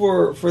reveal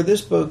for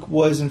this book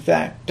was, in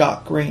fact,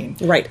 Doc Green.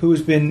 Right.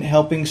 Who's been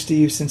helping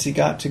Steve since he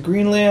got to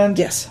Greenland.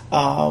 Yes.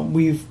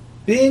 We've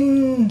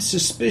been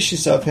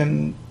suspicious of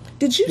him.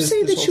 Did you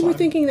say that you were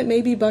thinking that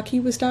maybe Bucky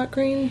was Doc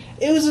Green?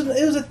 It was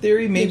a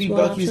theory. Maybe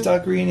Bucky's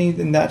Doc Green,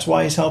 and that's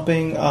why he's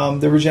helping.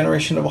 The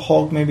regeneration of a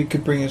Hulk maybe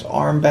could bring his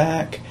arm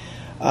back.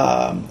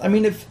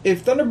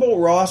 If Thunderbolt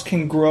Ross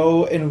can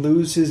grow and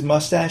lose his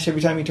mustache every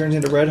time he turns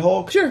into Red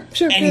Hulk, sure,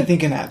 anything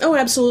can happen. Oh,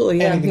 absolutely,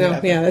 yeah,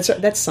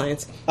 that's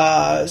science.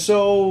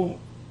 So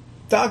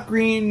Doc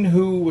Green,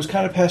 who was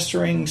kind of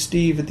pestering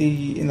Steve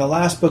in the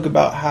last book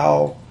about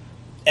how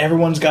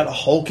everyone's got a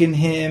Hulk in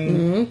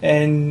him,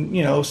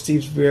 and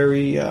Steve's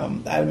very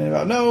adamant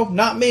about, no,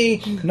 not me,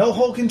 no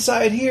Hulk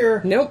inside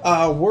here. Nope.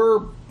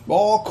 We're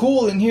all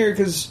cool in here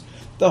because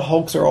the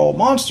Hulks are all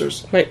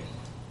monsters. Right.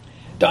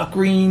 Doc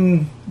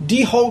Green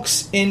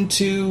de-Hulks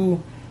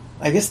into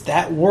I guess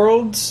that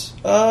world's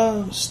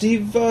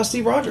Steve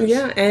Rogers.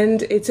 Yeah,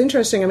 and it's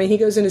interesting. I mean, he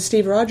goes into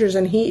Steve Rogers,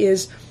 and he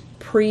is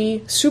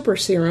pre-super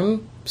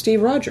serum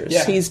Steve Rogers.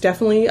 Yeah. He's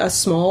definitely a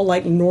small,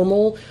 like,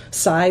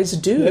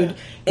 normal-sized dude. Yeah.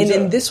 And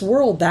in this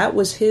world, that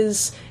was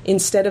his...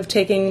 Instead of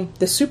taking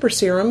the super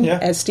serum,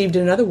 as Steve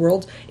did in other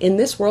worlds, in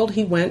this world,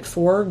 he went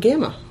for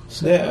Gamma.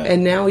 So,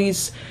 and now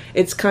it's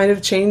kind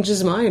of changed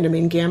his mind. I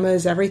mean, Gamma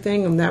is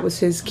everything, and that was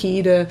his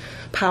key to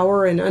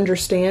power and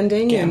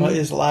understanding. Gamma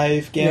is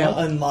life. Gamma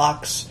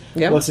unlocks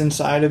what's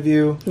inside of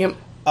you. Yep.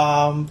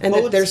 And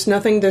there's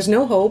nothing, there's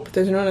no hope,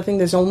 there's no nothing,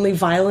 there's only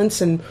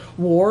violence and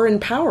war and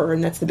power,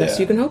 and that's the best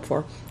you can hope for.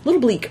 A little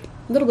bleak.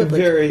 A little bit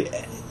bleak.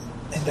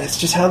 And that's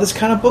just how this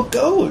kind of book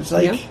goes.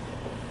 Like,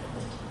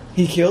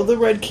 he killed the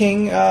Red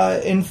King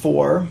in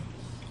 4,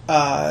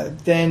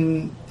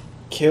 then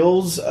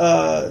kills...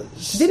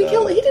 He didn't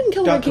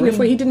kill Red King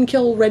before. He didn't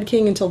kill Red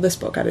King until this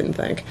book, I didn't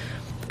think.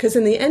 Because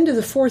in the end of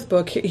the 4th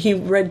book,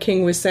 Red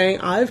King was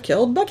saying, "I've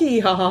killed Bucky,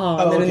 ha ha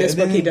ha." And then in this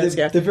book, he does,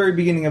 the very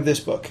beginning of this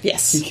book.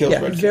 Yes. He kills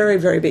Red King. Very,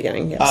 very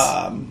beginning, yes.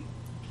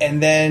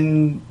 And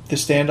then the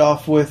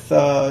standoff with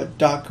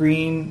Doc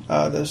Green,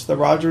 the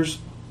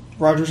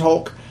Rogers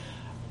Hulk,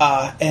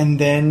 and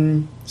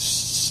then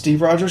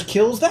Steve Rogers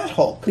kills that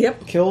Hulk.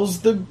 Yep. Kills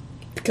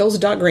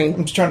Doc Green.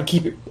 I'm just trying to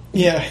keep it...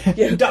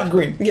 Yeah. Doc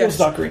Green. Kills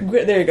Doc Green.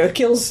 There you go.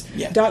 Kills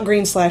Doc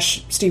Green /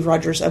 Steve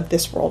Rogers of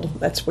this world.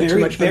 That's way too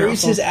much for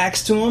buries his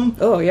axe to him.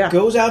 Oh, yeah.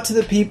 Goes out to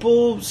the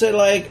people, said,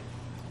 like,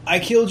 "I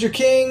killed your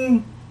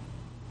king.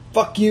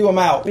 Fuck you, I'm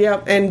out."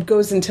 Yeah, and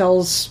goes and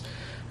tells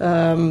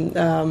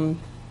Dinosaur.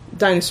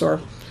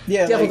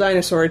 Yeah, Devil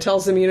Dinosaur.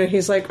 Tells him,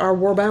 he's like, "Our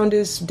Warbound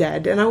is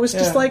dead." And I was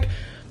just like,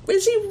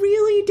 is he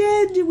really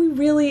dead? Did we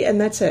really? And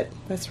that's it.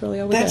 That's really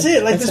all we That's did.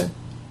 it. Like,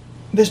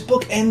 this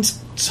book ends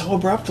so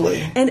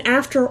abruptly. And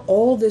after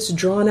all this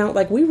drawn out,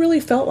 like, we really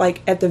felt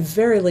like, at the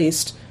very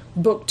least,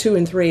 book 2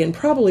 and 3, and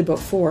probably book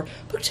 4,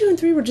 book 2 and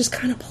 3 were just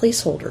kind of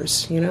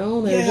placeholders, They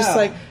were just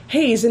like,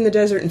 hey, he's in the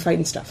desert and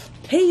fighting stuff.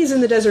 Hey, he's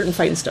in the desert and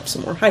fighting stuff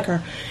some more. Hi,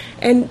 Car.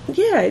 And,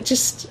 it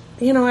just,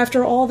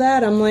 after all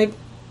that, I'm like,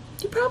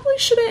 you probably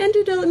should have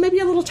ended maybe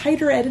a little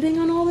tighter editing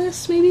on all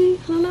this, maybe?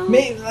 I don't know.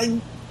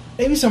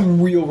 Maybe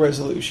some real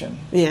resolution.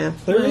 Yeah.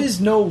 There is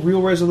no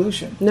real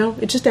resolution. No,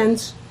 it just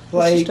ends.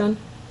 Like, it's just done.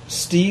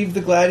 Steve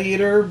the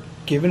Gladiator,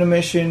 given a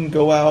mission,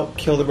 go out,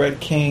 kill the Red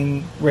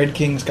King. Red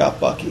King's got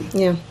Bucky.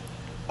 Yeah.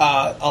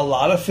 A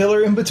lot of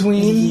filler in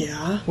between.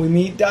 Yeah. We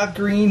meet Doc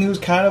Green, who's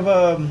kind of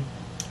a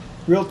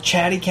real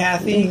chatty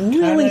Cathy.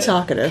 Really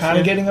talkative. Kind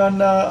of getting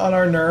on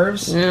our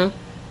nerves. Yeah.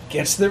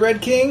 Gets to the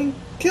Red King,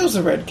 kills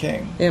the Red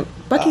King. Yeah.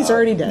 Bucky's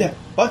already dead. Yeah.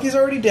 Bucky's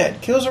already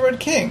dead. Kills the Red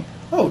King.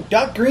 Oh,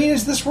 Doc Green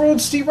is this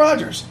world's Steve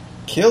Rogers.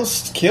 Kill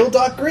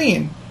Doc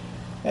Green.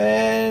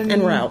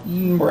 And we're out.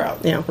 We're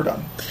out. Yeah. We're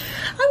done.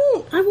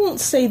 I won't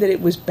say that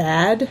it was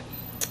bad.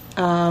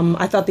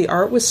 I thought the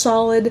art was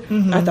solid.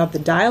 Mm-hmm. I thought the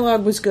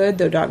dialogue was good,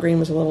 though Doc Green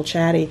was a little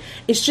chatty.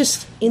 It's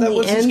just, in the end... That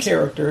was his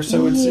character,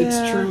 so it's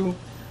true.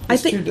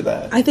 It's true to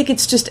that. I think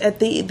it's just at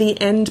the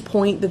end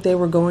point that they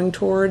were going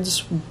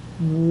towards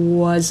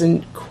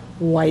wasn't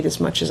quite as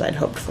much as I'd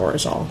hoped for,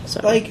 is all.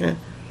 So,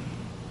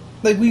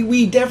 we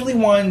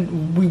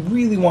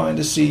really wanted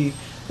to see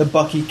the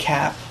Bucky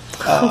Cap.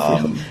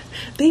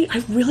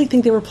 I really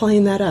think they were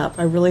playing that up.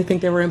 I really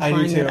think they were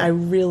implying it. I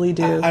really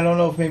do. I don't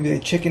know if maybe they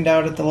chickened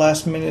out at the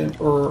last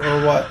minute or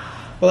what,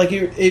 but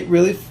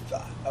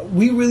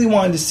we really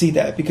wanted to see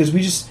that because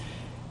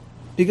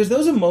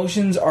those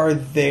emotions are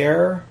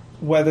there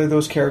whether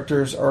those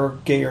characters are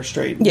gay or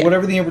straight,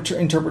 whatever the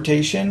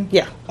interpretation.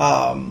 Yeah.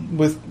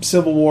 With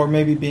Civil War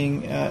maybe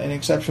being an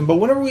exception, but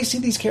whenever we see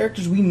these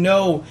characters, we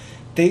know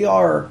they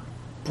are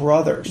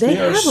brothers. They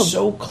are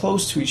so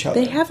close to each other.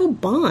 They have a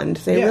bond.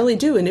 They really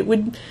do, and it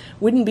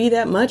wouldn't be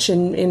that much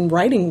in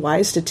writing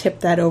wise to tip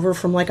that over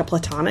from like a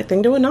platonic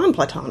thing to a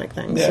non-platonic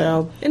thing. Yeah.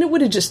 So, and it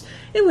would have just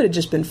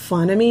been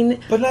fun. I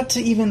mean, but not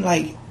to even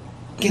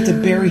get to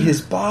bury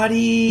his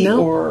body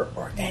or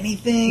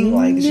anything.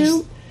 It's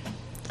just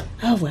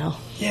oh well.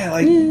 Yeah,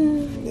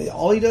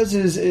 all he does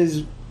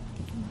is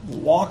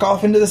walk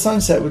off into the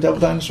sunset with Devil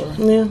Dinosaur.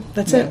 Yeah,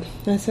 that's it.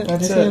 That's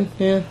it.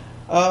 Yeah.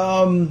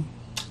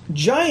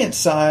 Giant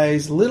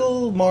size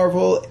Little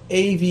Marvel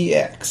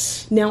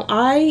AVX. Now,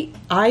 I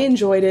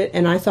enjoyed it,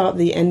 and I thought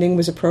the ending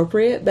was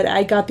appropriate, but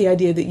I got the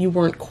idea that you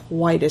weren't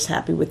quite as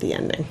happy with the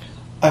ending.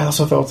 I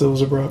also felt it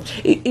was abrupt.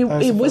 It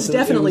was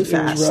definitely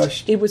fast. It was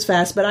rushed. It was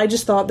fast, but I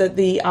just thought that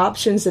the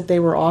options that they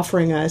were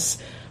offering us,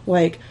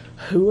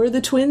 who are the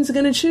twins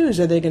going to choose?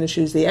 Are they going to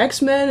choose the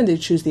X-Men? And they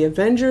choose the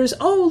Avengers?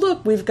 Oh,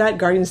 look, we've got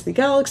Guardians of the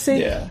Galaxy.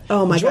 Yeah.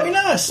 Oh, my God. Join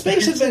us!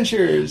 Space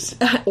adventures!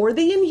 Or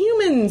the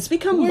Inhumans.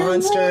 Become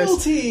monsters.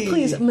 Royalty.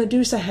 Please,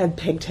 Medusa had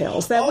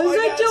pigtails. That was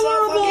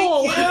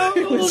adorable!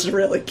 It was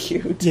really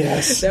cute.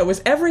 Yes. That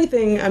was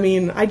everything. I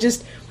mean,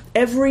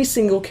 every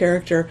single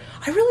character.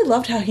 I really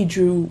loved how he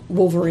drew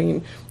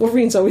Wolverine.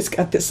 Wolverine's always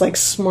got this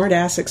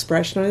smart-ass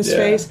expression on his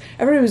face.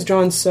 Everybody was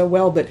drawn so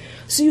well, but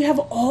so you have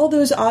all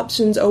those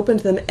options open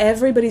to them.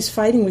 Everybody's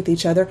fighting with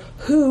each other.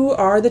 Who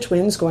are the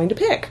twins going to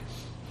pick?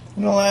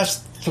 in the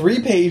last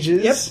 3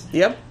 pages.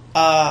 Yep.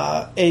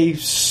 A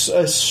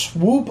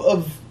swoop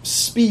of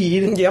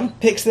speed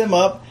picks them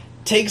up,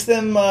 takes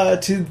them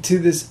to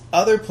this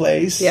other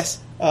place. Yes.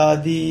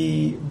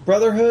 The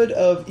Brotherhood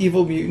of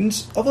Evil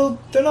Mutants, although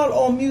they're not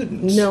all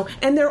mutants. No,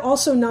 and they're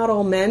also not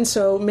all men,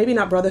 so maybe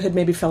not Brotherhood,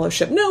 maybe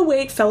Fellowship. No,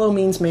 wait, fellow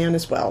means man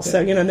as well.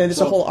 So,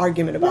 there's a whole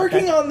argument about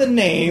working that. on the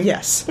name,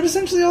 yes. But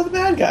essentially all the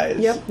bad guys.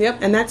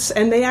 Yep,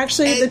 and they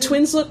actually, the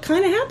twins look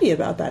kind of happy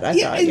about that, I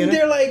thought. And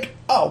they're like,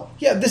 oh,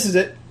 yeah, this is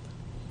it.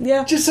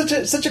 Yeah, just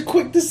such a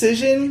quick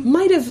decision.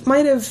 Might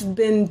have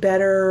been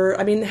better.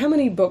 I mean, how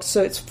many books?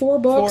 So it's 4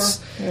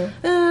 books. 4.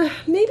 Yeah.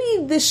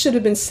 Maybe this should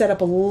have been set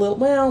up a little.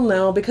 Well,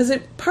 no, because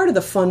part of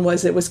the fun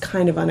was it was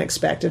kind of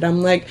unexpected.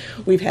 I'm like,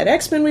 we've had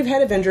X-Men, we've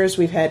had Avengers,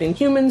 we've had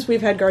Inhumans,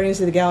 we've had Guardians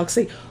of the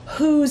Galaxy.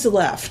 Who's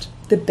left?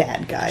 The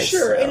bad guys.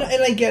 Sure, so.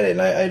 and I get it,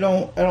 and I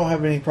don't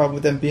have any problem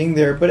with them being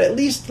there, but at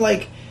least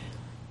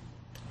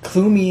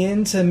clue me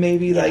into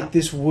maybe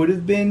this would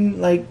have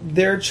been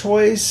their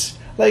choice.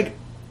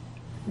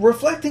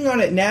 Reflecting on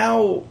it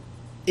now,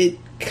 it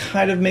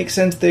kind of makes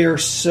sense. They are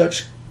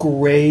such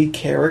gray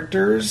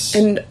characters.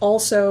 And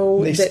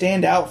also... They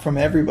stand out from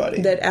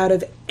everybody. That out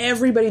of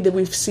everybody that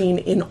we've seen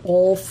in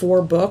all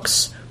 4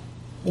 books,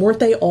 weren't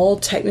they all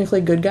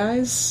technically good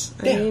guys?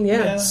 I mean,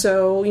 yeah.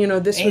 So,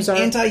 this was our...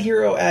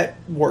 Anti-hero at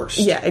worst.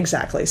 Yeah,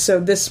 exactly. So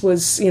this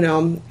was,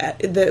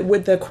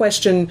 with the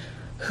question,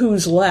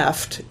 who's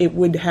left, it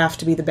would have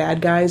to be the bad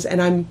guys.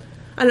 And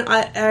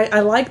I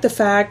like the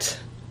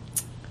fact...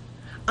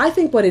 I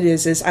think what it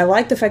is I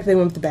like the fact that they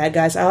went with the bad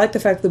guys. I like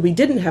the fact that we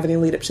didn't have any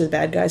lead up to the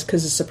bad guys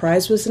because the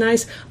surprise was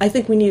nice. I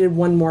think we needed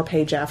one more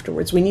page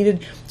afterwards. We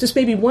needed just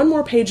maybe one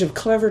more page of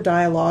clever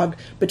dialogue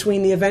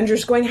between the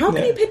Avengers going, how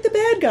can you pick the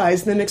bad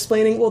guys? And then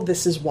explaining, well,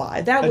 this is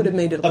why. That would have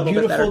made it a little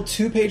bit better. A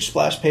beautiful 2-page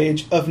splash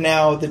page of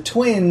now the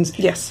twins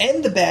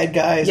and the bad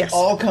guys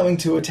all coming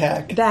to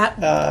attack. That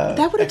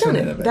would have done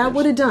it. That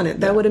would have done it.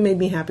 That would have made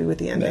me happy with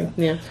the ending.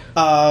 Yeah.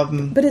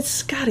 But it's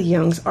Scotty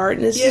Young's art,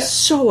 and it's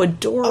just so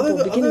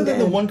adorable. Other than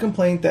the one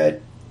complaint that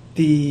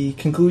the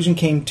conclusion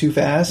came too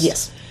fast.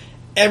 Yes.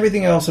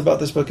 Everything else about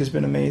this book has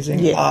been amazing.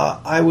 Yeah.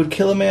 I would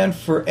kill a man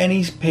for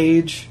any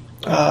page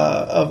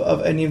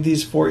of any of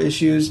these 4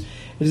 issues. It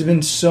has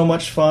been so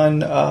much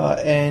fun,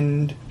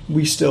 and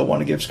we still want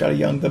to give Scotty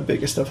Young the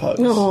biggest of hugs.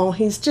 Oh,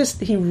 he's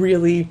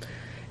definitely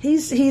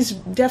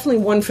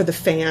one for the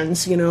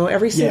fans,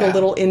 every single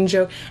little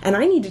in-joke. And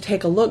I need to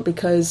take a look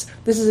because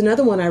this is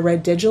another one I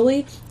read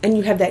digitally, and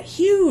you have that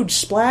huge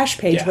splash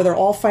page where they're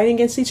all fighting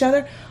against each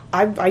other.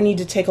 I need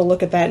to take a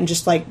look at that and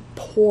just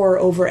pour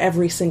over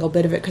every single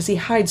bit of it because he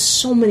hides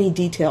so many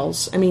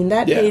details. I mean,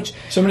 that page...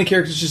 So many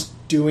characters just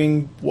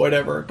doing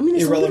whatever,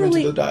 irrelevant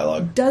to the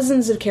dialogue.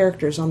 Dozens of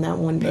characters on that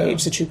one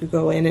page that you could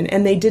go in,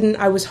 and they didn't...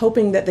 I was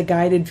hoping that the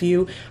guided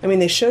view... I mean,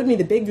 they showed me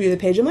the big view of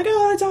the page. I'm like,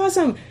 oh, that's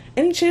awesome.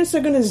 Any chance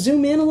they're going to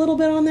zoom in a little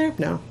bit on there?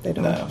 No, they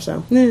don't. No.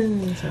 So,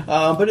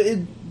 but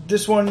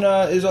this one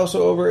is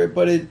also over,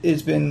 but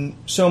it's been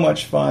so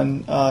much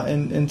fun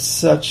and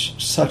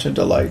such a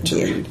delight to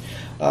read.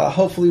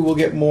 Hopefully we'll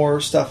get more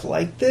stuff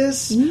like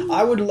this. Mm-hmm.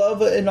 I would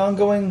love an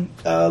ongoing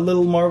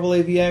little Marvel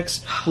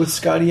AVX with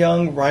Scotty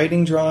Young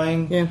writing,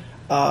 drawing. Yeah.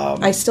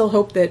 I still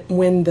hope that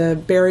when the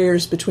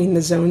barriers between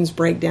the zones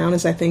break down,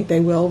 as I think they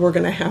will, we're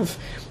going to have,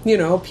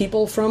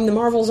 people from the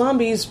Marvel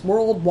Zombies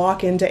world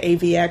walk into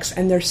AVX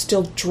and they're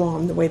still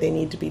drawn the way they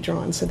need to be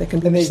drawn, so they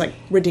can be just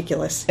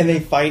ridiculous. And they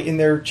fight in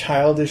their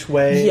childish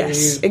way.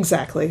 Yes,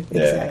 exactly.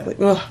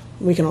 Ugh,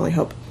 we can only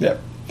hope.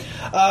 Yep.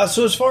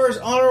 So as far as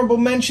honorable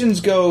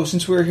mentions go,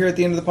 since we're here at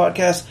the end of the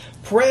podcast,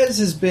 Perez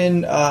has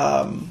been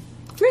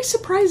very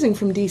surprising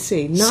from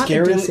DC. Not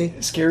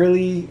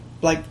scarily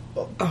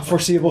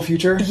foreseeable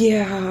future.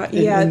 Yeah.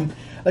 And,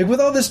 with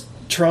all this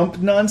Trump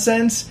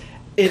nonsense,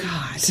 it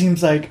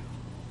seems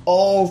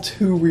all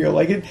too real.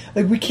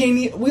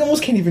 We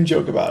almost can't even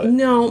joke about it.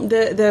 No,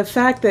 the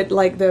fact that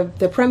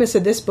the premise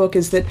of this book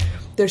is that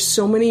there's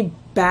so many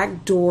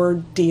backdoor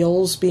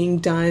deals being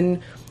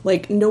done.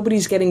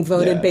 Nobody's getting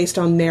voted based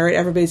on merit.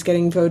 Everybody's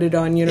getting voted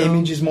on,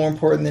 Image is more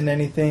important than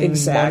anything.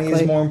 Exactly.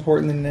 Money is more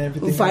important than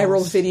everything Viral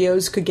else.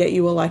 Videos could get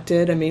you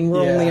elected. I mean,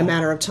 we're only a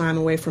matter of time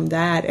away from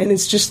that. And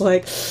it's just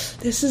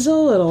this is a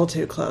little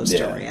too close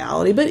to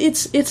reality. But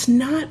it's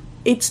not...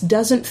 It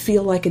doesn't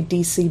feel like a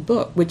DC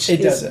book, which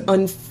is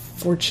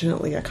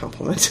unfortunately a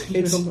compliment.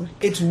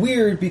 It's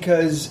weird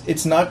because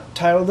it's not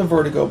titled a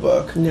Vertigo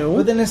book. No.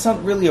 But then it's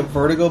not really a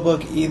Vertigo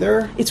book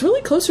either. It's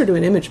really closer to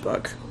an Image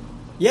book.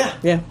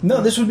 Yeah.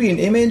 No, this would be an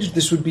Image.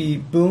 This would be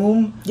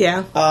Boom.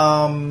 Yeah.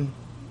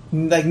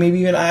 Maybe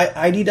even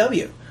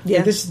IDW.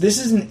 Yeah. This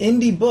is an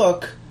indie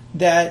book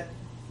that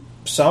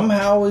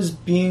somehow is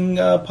being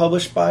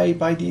published by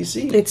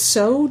DC. It's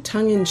so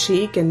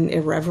tongue-in-cheek and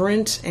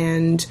irreverent,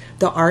 and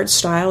the art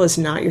style is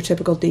not your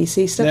typical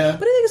DC stuff. Yeah.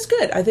 But I think it's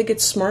good. I think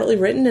it's smartly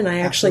written, and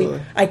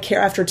I care.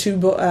 After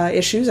 2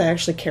 issues, I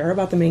actually care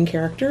about the main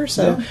character.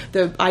 So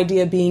the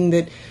idea being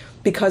that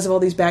because of all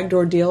these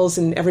backdoor deals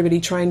and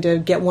everybody trying to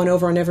get one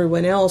over on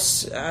everyone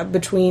else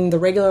between the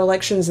regular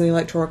elections and the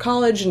Electoral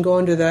College and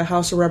going to the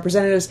House of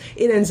Representatives,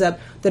 it ends up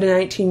that a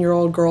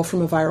 19-year-old girl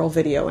from a viral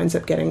video ends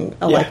up getting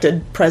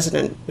elected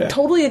president. Yeah.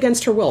 Totally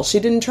against her will. She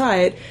didn't try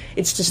it.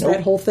 It's just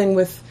that whole thing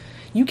with,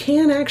 you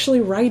can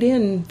actually write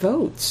in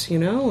votes, you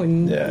know?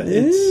 And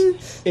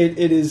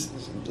it is,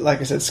 like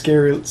I said,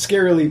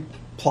 scarily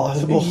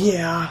plausible.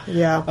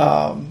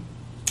 Yeah.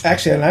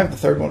 Actually, and I have the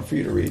third one for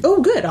you to read.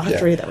 Oh, good. I'll have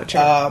to read that one.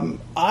 Sure.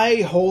 I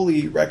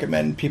wholly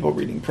recommend people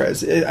reading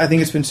Prez. I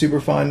think it's been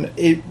super fun.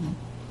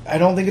 I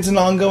don't think it's an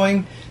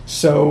ongoing,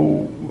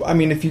 so, I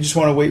mean, if you just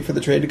want to wait for the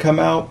trade to come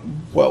out,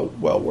 well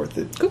worth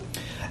it. Cool.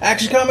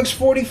 Action Comics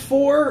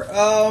 44,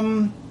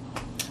 a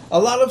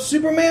lot of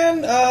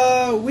Superman.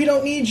 We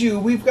don't need you.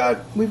 We've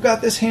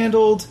got this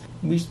handled.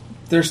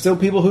 There's still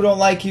people who don't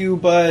like you,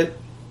 but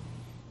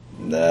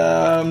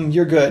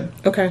you're good.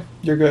 Okay.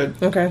 You're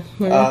good. Okay.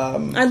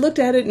 I looked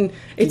at it and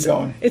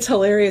it's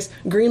hilarious.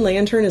 Green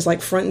Lantern is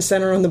like front and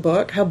center on the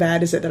book. How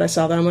bad is it that I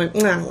saw that? I'm like, I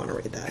don't want to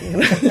read that. You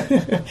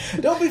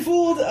know? Don't be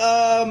fooled.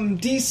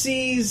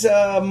 DC's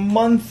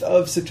month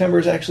of September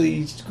is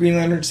actually Green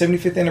Lantern's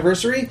 75th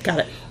anniversary. Got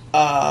it.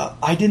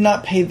 I did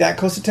not pay that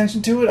close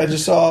attention to it. I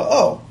just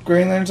saw,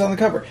 Green Lantern's on the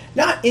cover.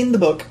 Not in the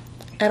book.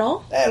 At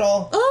all? At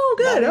all. Oh,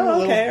 good.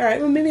 Oh, okay. All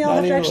right. Well, maybe I'll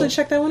have to actually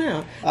check that one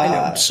out. I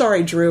know.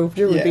 Sorry, Drew.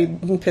 Drew would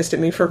be pissed at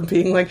me for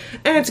being like,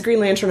 it's Green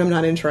Lantern. I'm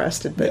not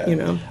interested. But, you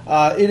know.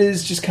 It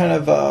is just kind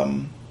of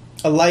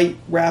a light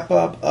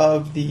wrap-up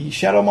of the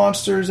shadow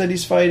monsters that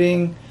he's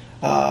fighting.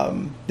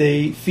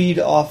 They feed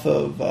off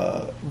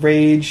of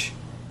rage,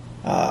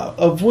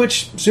 of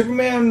which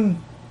Superman,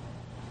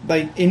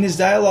 like, in his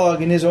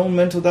dialogue, in his own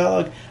mental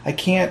dialogue, I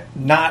can't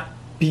not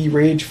be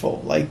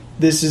rageful. Like,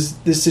 this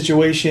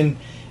situation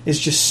is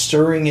just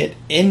stirring it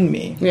in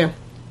me. Yeah.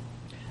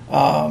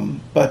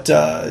 But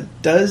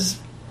does,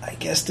 I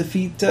guess,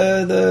 defeat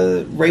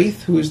the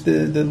Wraith, who is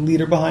the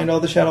leader behind all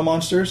the shadow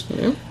monsters.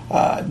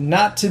 Yeah.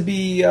 Not to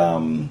be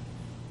gone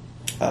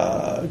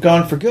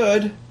for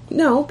good.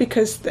 No,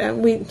 because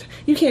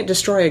you can't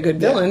destroy a good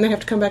villain. Yeah. They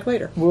have to come back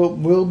later.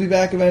 We'll be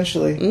back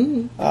eventually.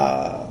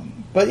 Mm-hmm.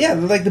 But yeah,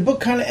 like the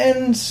book kind of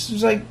ends.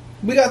 It's like,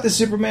 we got this,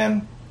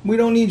 Superman. We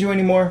don't need you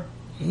anymore.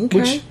 Okay.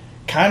 Which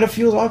kind of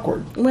feels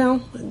awkward. Well,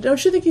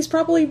 don't you think he's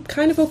probably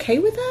kind of okay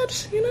with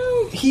that? You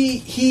know,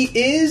 he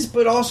is,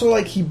 but also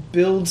like he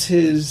builds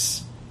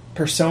his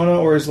persona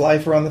or his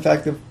life around the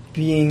fact of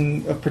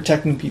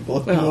protecting people,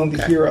 of being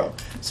the hero.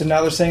 So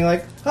now they're saying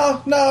like,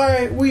 oh no, all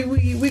right,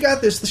 we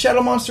got this. The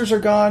shadow monsters are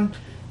gone,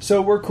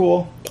 so we're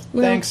cool.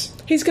 Well, thanks.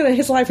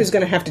 His life is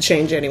gonna have to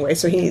change anyway,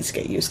 so he needs to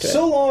get used to it.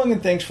 So long,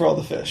 and thanks for all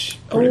the fish.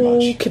 Pretty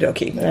much. Okie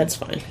dokie, that's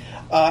fine.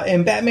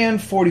 And Batman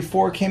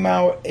 44 came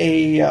out,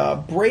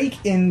 a break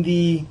in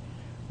the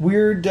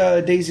weird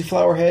Daisy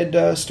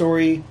Flowerhead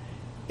story.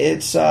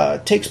 It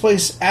takes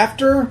place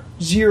after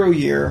Zero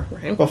Year,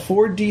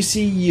 before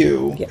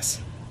DCU. Yes.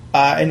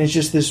 And it's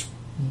just this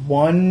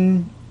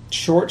one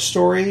short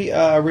story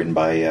written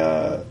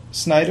by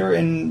Snyder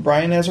and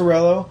Brian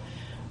Azzarello.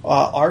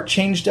 Art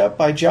changed up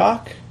by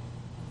Jock.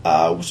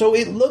 So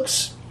it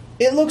looks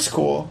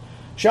cool.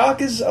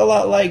 Jock is a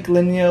lot like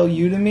Linnell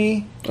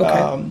Udemy.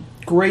 Okay.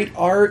 Great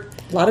art.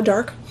 A lot of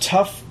dark.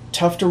 Tough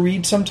to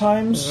read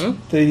sometimes.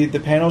 Mm-hmm. The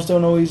panels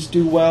don't always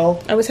do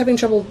well. I was having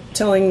trouble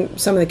telling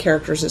some of the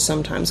characters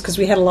sometimes because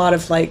we had a lot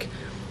of like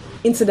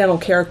incidental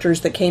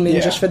characters that came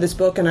in just for this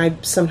book, and I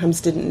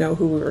sometimes didn't know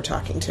who we were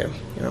talking to.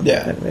 You know?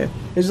 Yeah. It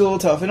was a little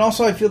tough. And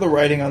also I feel the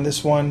writing on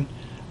this one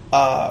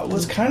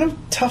was kind of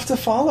tough to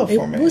follow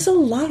for me. It was a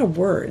lot of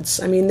words.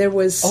 I mean, there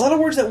was a lot of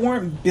words that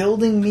weren't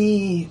building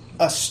me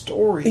a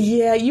story.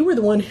 Yeah, you were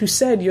the one who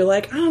said, you're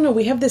like, I don't know,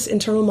 we have this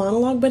internal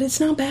monologue, but it's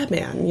not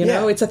Batman. You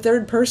know, it's a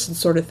third person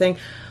sort of thing.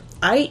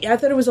 I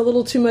thought it was a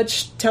little too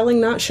much telling,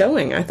 not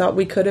showing. I thought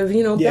we could have,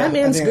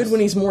 Batman's good when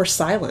he's more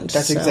silent.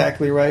 That's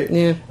exactly right.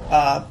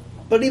 Yeah.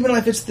 But even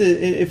if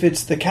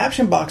it's the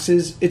caption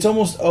boxes, it's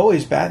almost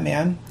always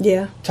Batman.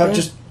 Yeah.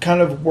 Just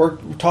kind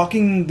of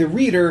talking the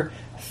reader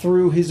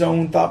through his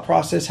own thought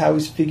process, how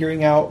he's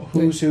figuring out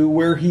who's who,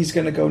 where he's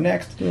going to go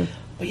next. Mm.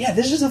 But yeah,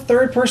 this is a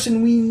third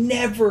person we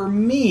never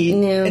meet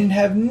and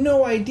have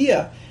no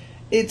idea.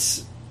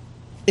 It's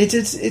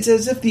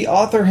as if the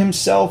author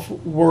himself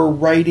were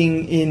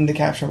writing in the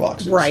caption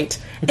boxes. Right.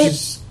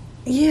 It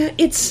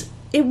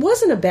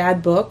wasn't a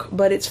bad book,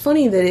 but it's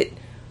funny that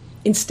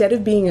instead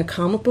of being a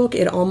comic book,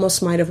 it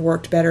almost might have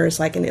worked better as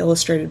like an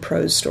illustrated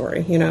prose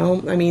story, you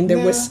know? I mean, there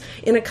was,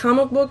 in a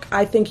comic book,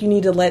 I think you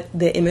need to let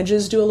the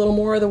images do a little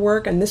more of the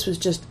work, and this was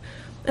just,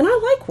 and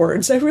I like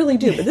words, I really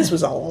do, but this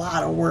was a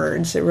lot of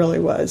words, it really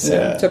was. So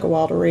it took a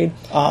while to read.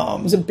 It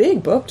was a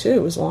big book, too,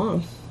 it was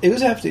long. It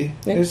was hefty.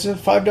 Yeah. It was a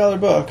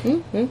 $5 book.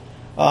 Mm-hmm.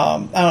 I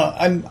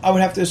don't know, I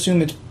would have to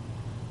assume it's,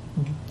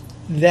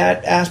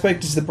 that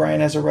aspect is the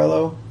Brian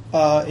Azzarello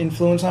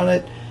influence on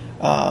it.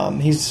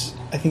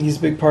 I think he's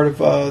a big part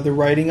of the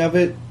writing of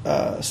it.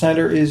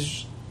 Snyder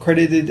is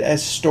credited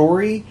as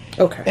story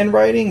and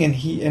writing,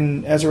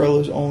 and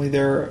Azzarello is only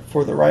there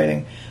for the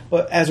writing.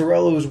 But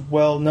Azzarello is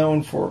well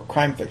known for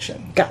crime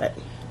fiction. Got it.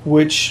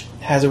 Which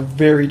has a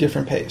very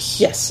different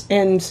pace. Yes,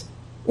 and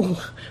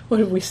what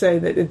did we say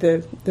that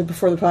the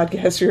before the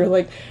podcast? You were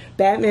like,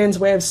 Batman's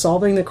way of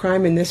solving the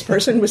crime in this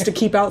person was to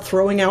keep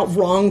throwing out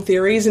wrong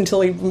theories until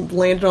he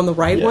landed on the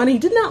right one. He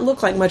did not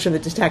look like much of a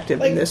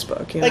detective in this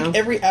book. You know? Like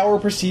every hour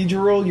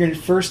procedural, your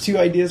first two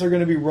ideas are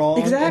going to be wrong.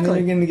 Exactly. And then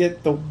you're going to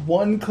get the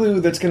one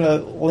clue that's going to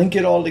link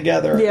it all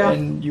together,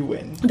 and you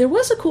win. There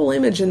was a cool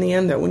image in the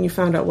end, though, when you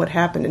found out what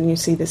happened, and you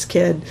see this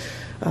kid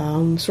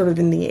sort of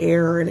in the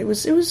air, and it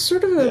was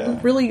sort of a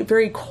really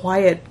very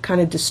quiet,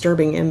 kind of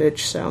disturbing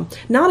image. So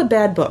not a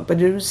bad book,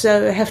 but it was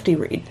a hefty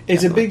read.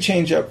 It's a big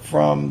change up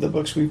from the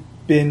books we've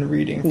been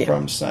reading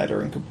from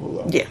Snyder and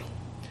Capullo. Yeah.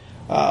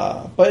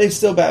 But it's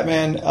still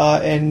Batman,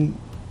 and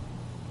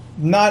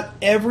not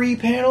every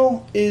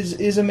panel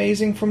is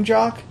amazing from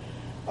Jock,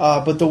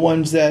 but the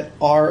ones that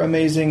are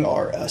amazing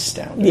are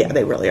astounding. Yeah,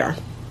 they really are.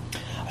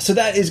 So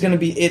that is going to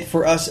be it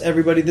for us,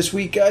 everybody, this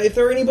week. If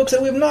there are any books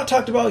that we have not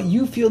talked about,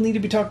 you feel need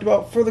to be talked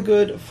about, for the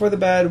good, for the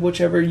bad,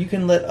 whichever, you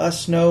can let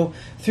us know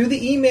through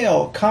the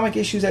email,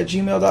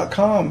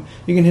 comicissues@gmail.com.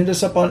 You can hit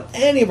us up on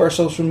any of our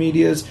social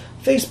medias,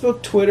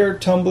 Facebook, Twitter,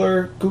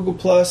 Tumblr, Google+,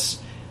 Pinterest?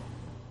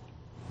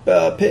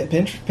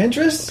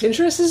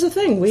 Pinterest is a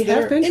thing. We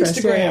have Pinterest.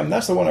 Instagram.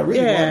 That's the one I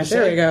really wanted to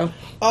say. There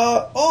we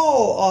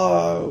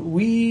go.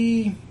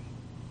 We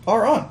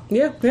are on.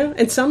 Yeah,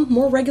 and some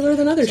more regular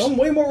than others. Some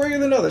way more regular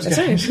than others,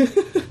 guys.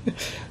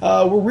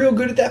 We're real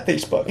good at that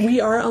Facebook.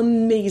 We are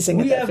amazing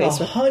at that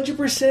Facebook. We have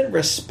 100%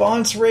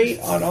 response rate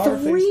on our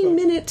Facebook.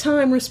 3-minute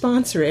time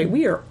response rate.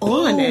 We are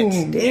on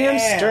it.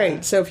 Damn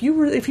straight. So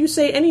if you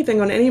say anything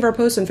on any of our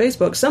posts on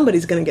Facebook,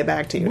 somebody's going to get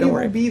back to you. Don't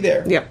worry. We will be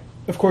there. Yep.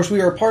 Of course, we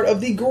are part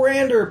of the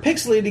grander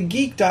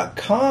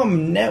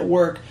PixelatedGeek.com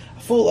network,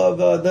 full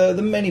of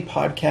the many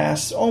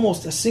podcasts,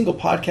 almost a single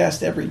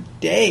podcast every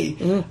day.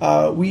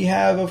 We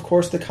have, of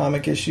course, the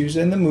comic issues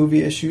and the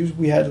movie issues.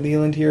 We had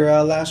Leland here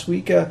last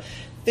week,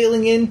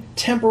 filling in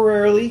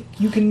temporarily.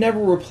 You can never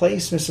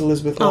replace Miss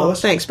Elizabeth Wallace.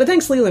 Oh, thanks. But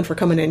thanks, Leland, for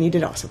coming in. You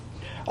did awesome.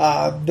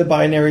 The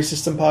Binary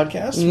System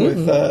podcast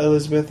with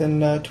Elizabeth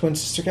and twin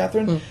sister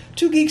Catherine.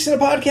 Two geeks in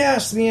a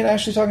podcast, me and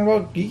Ashley talking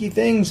about geeky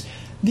things.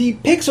 The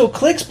Pixel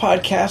Clicks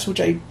podcast, which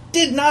I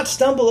did not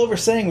stumble over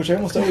saying, which I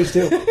almost always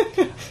do.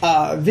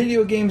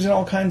 Video games and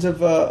all kinds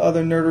of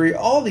other nerdery.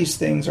 All these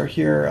things are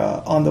here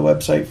on the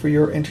website for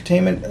your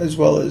entertainment, as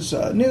well as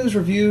news,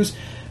 reviews,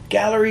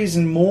 galleries,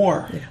 and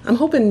more. Yeah. I'm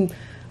hoping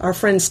our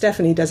friend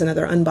Stephanie does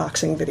another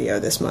unboxing video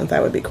this month.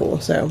 That would be cool.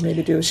 So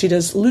maybe she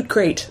does Loot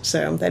Crate.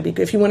 So that'd be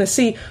good. If you want to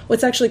see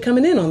what's actually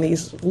coming in on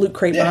these Loot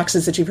Crate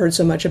boxes that you've heard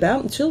so much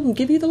about, she'll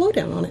give you the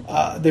lowdown on it.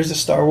 There's a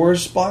Star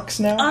Wars box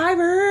now. I've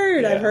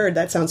heard.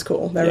 That sounds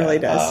cool. That really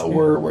does.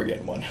 We're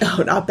getting one.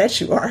 Oh, I'll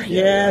bet you are.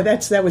 Yeah.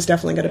 That was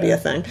definitely going to be a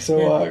thing.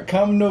 So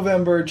come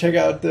November, check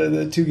out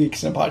the Two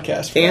Geeks in a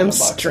Podcast. Damn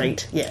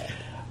straight. Yeah.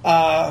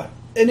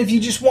 And if you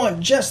just want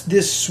just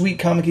this sweet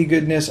comic-y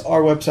goodness,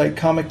 our website,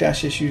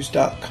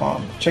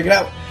 comic-issues.com. Check it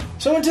out.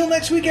 So until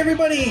next week,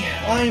 everybody,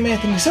 I am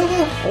Anthony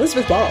Silva.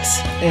 Elizabeth Wallace.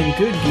 And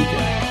good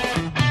geeking.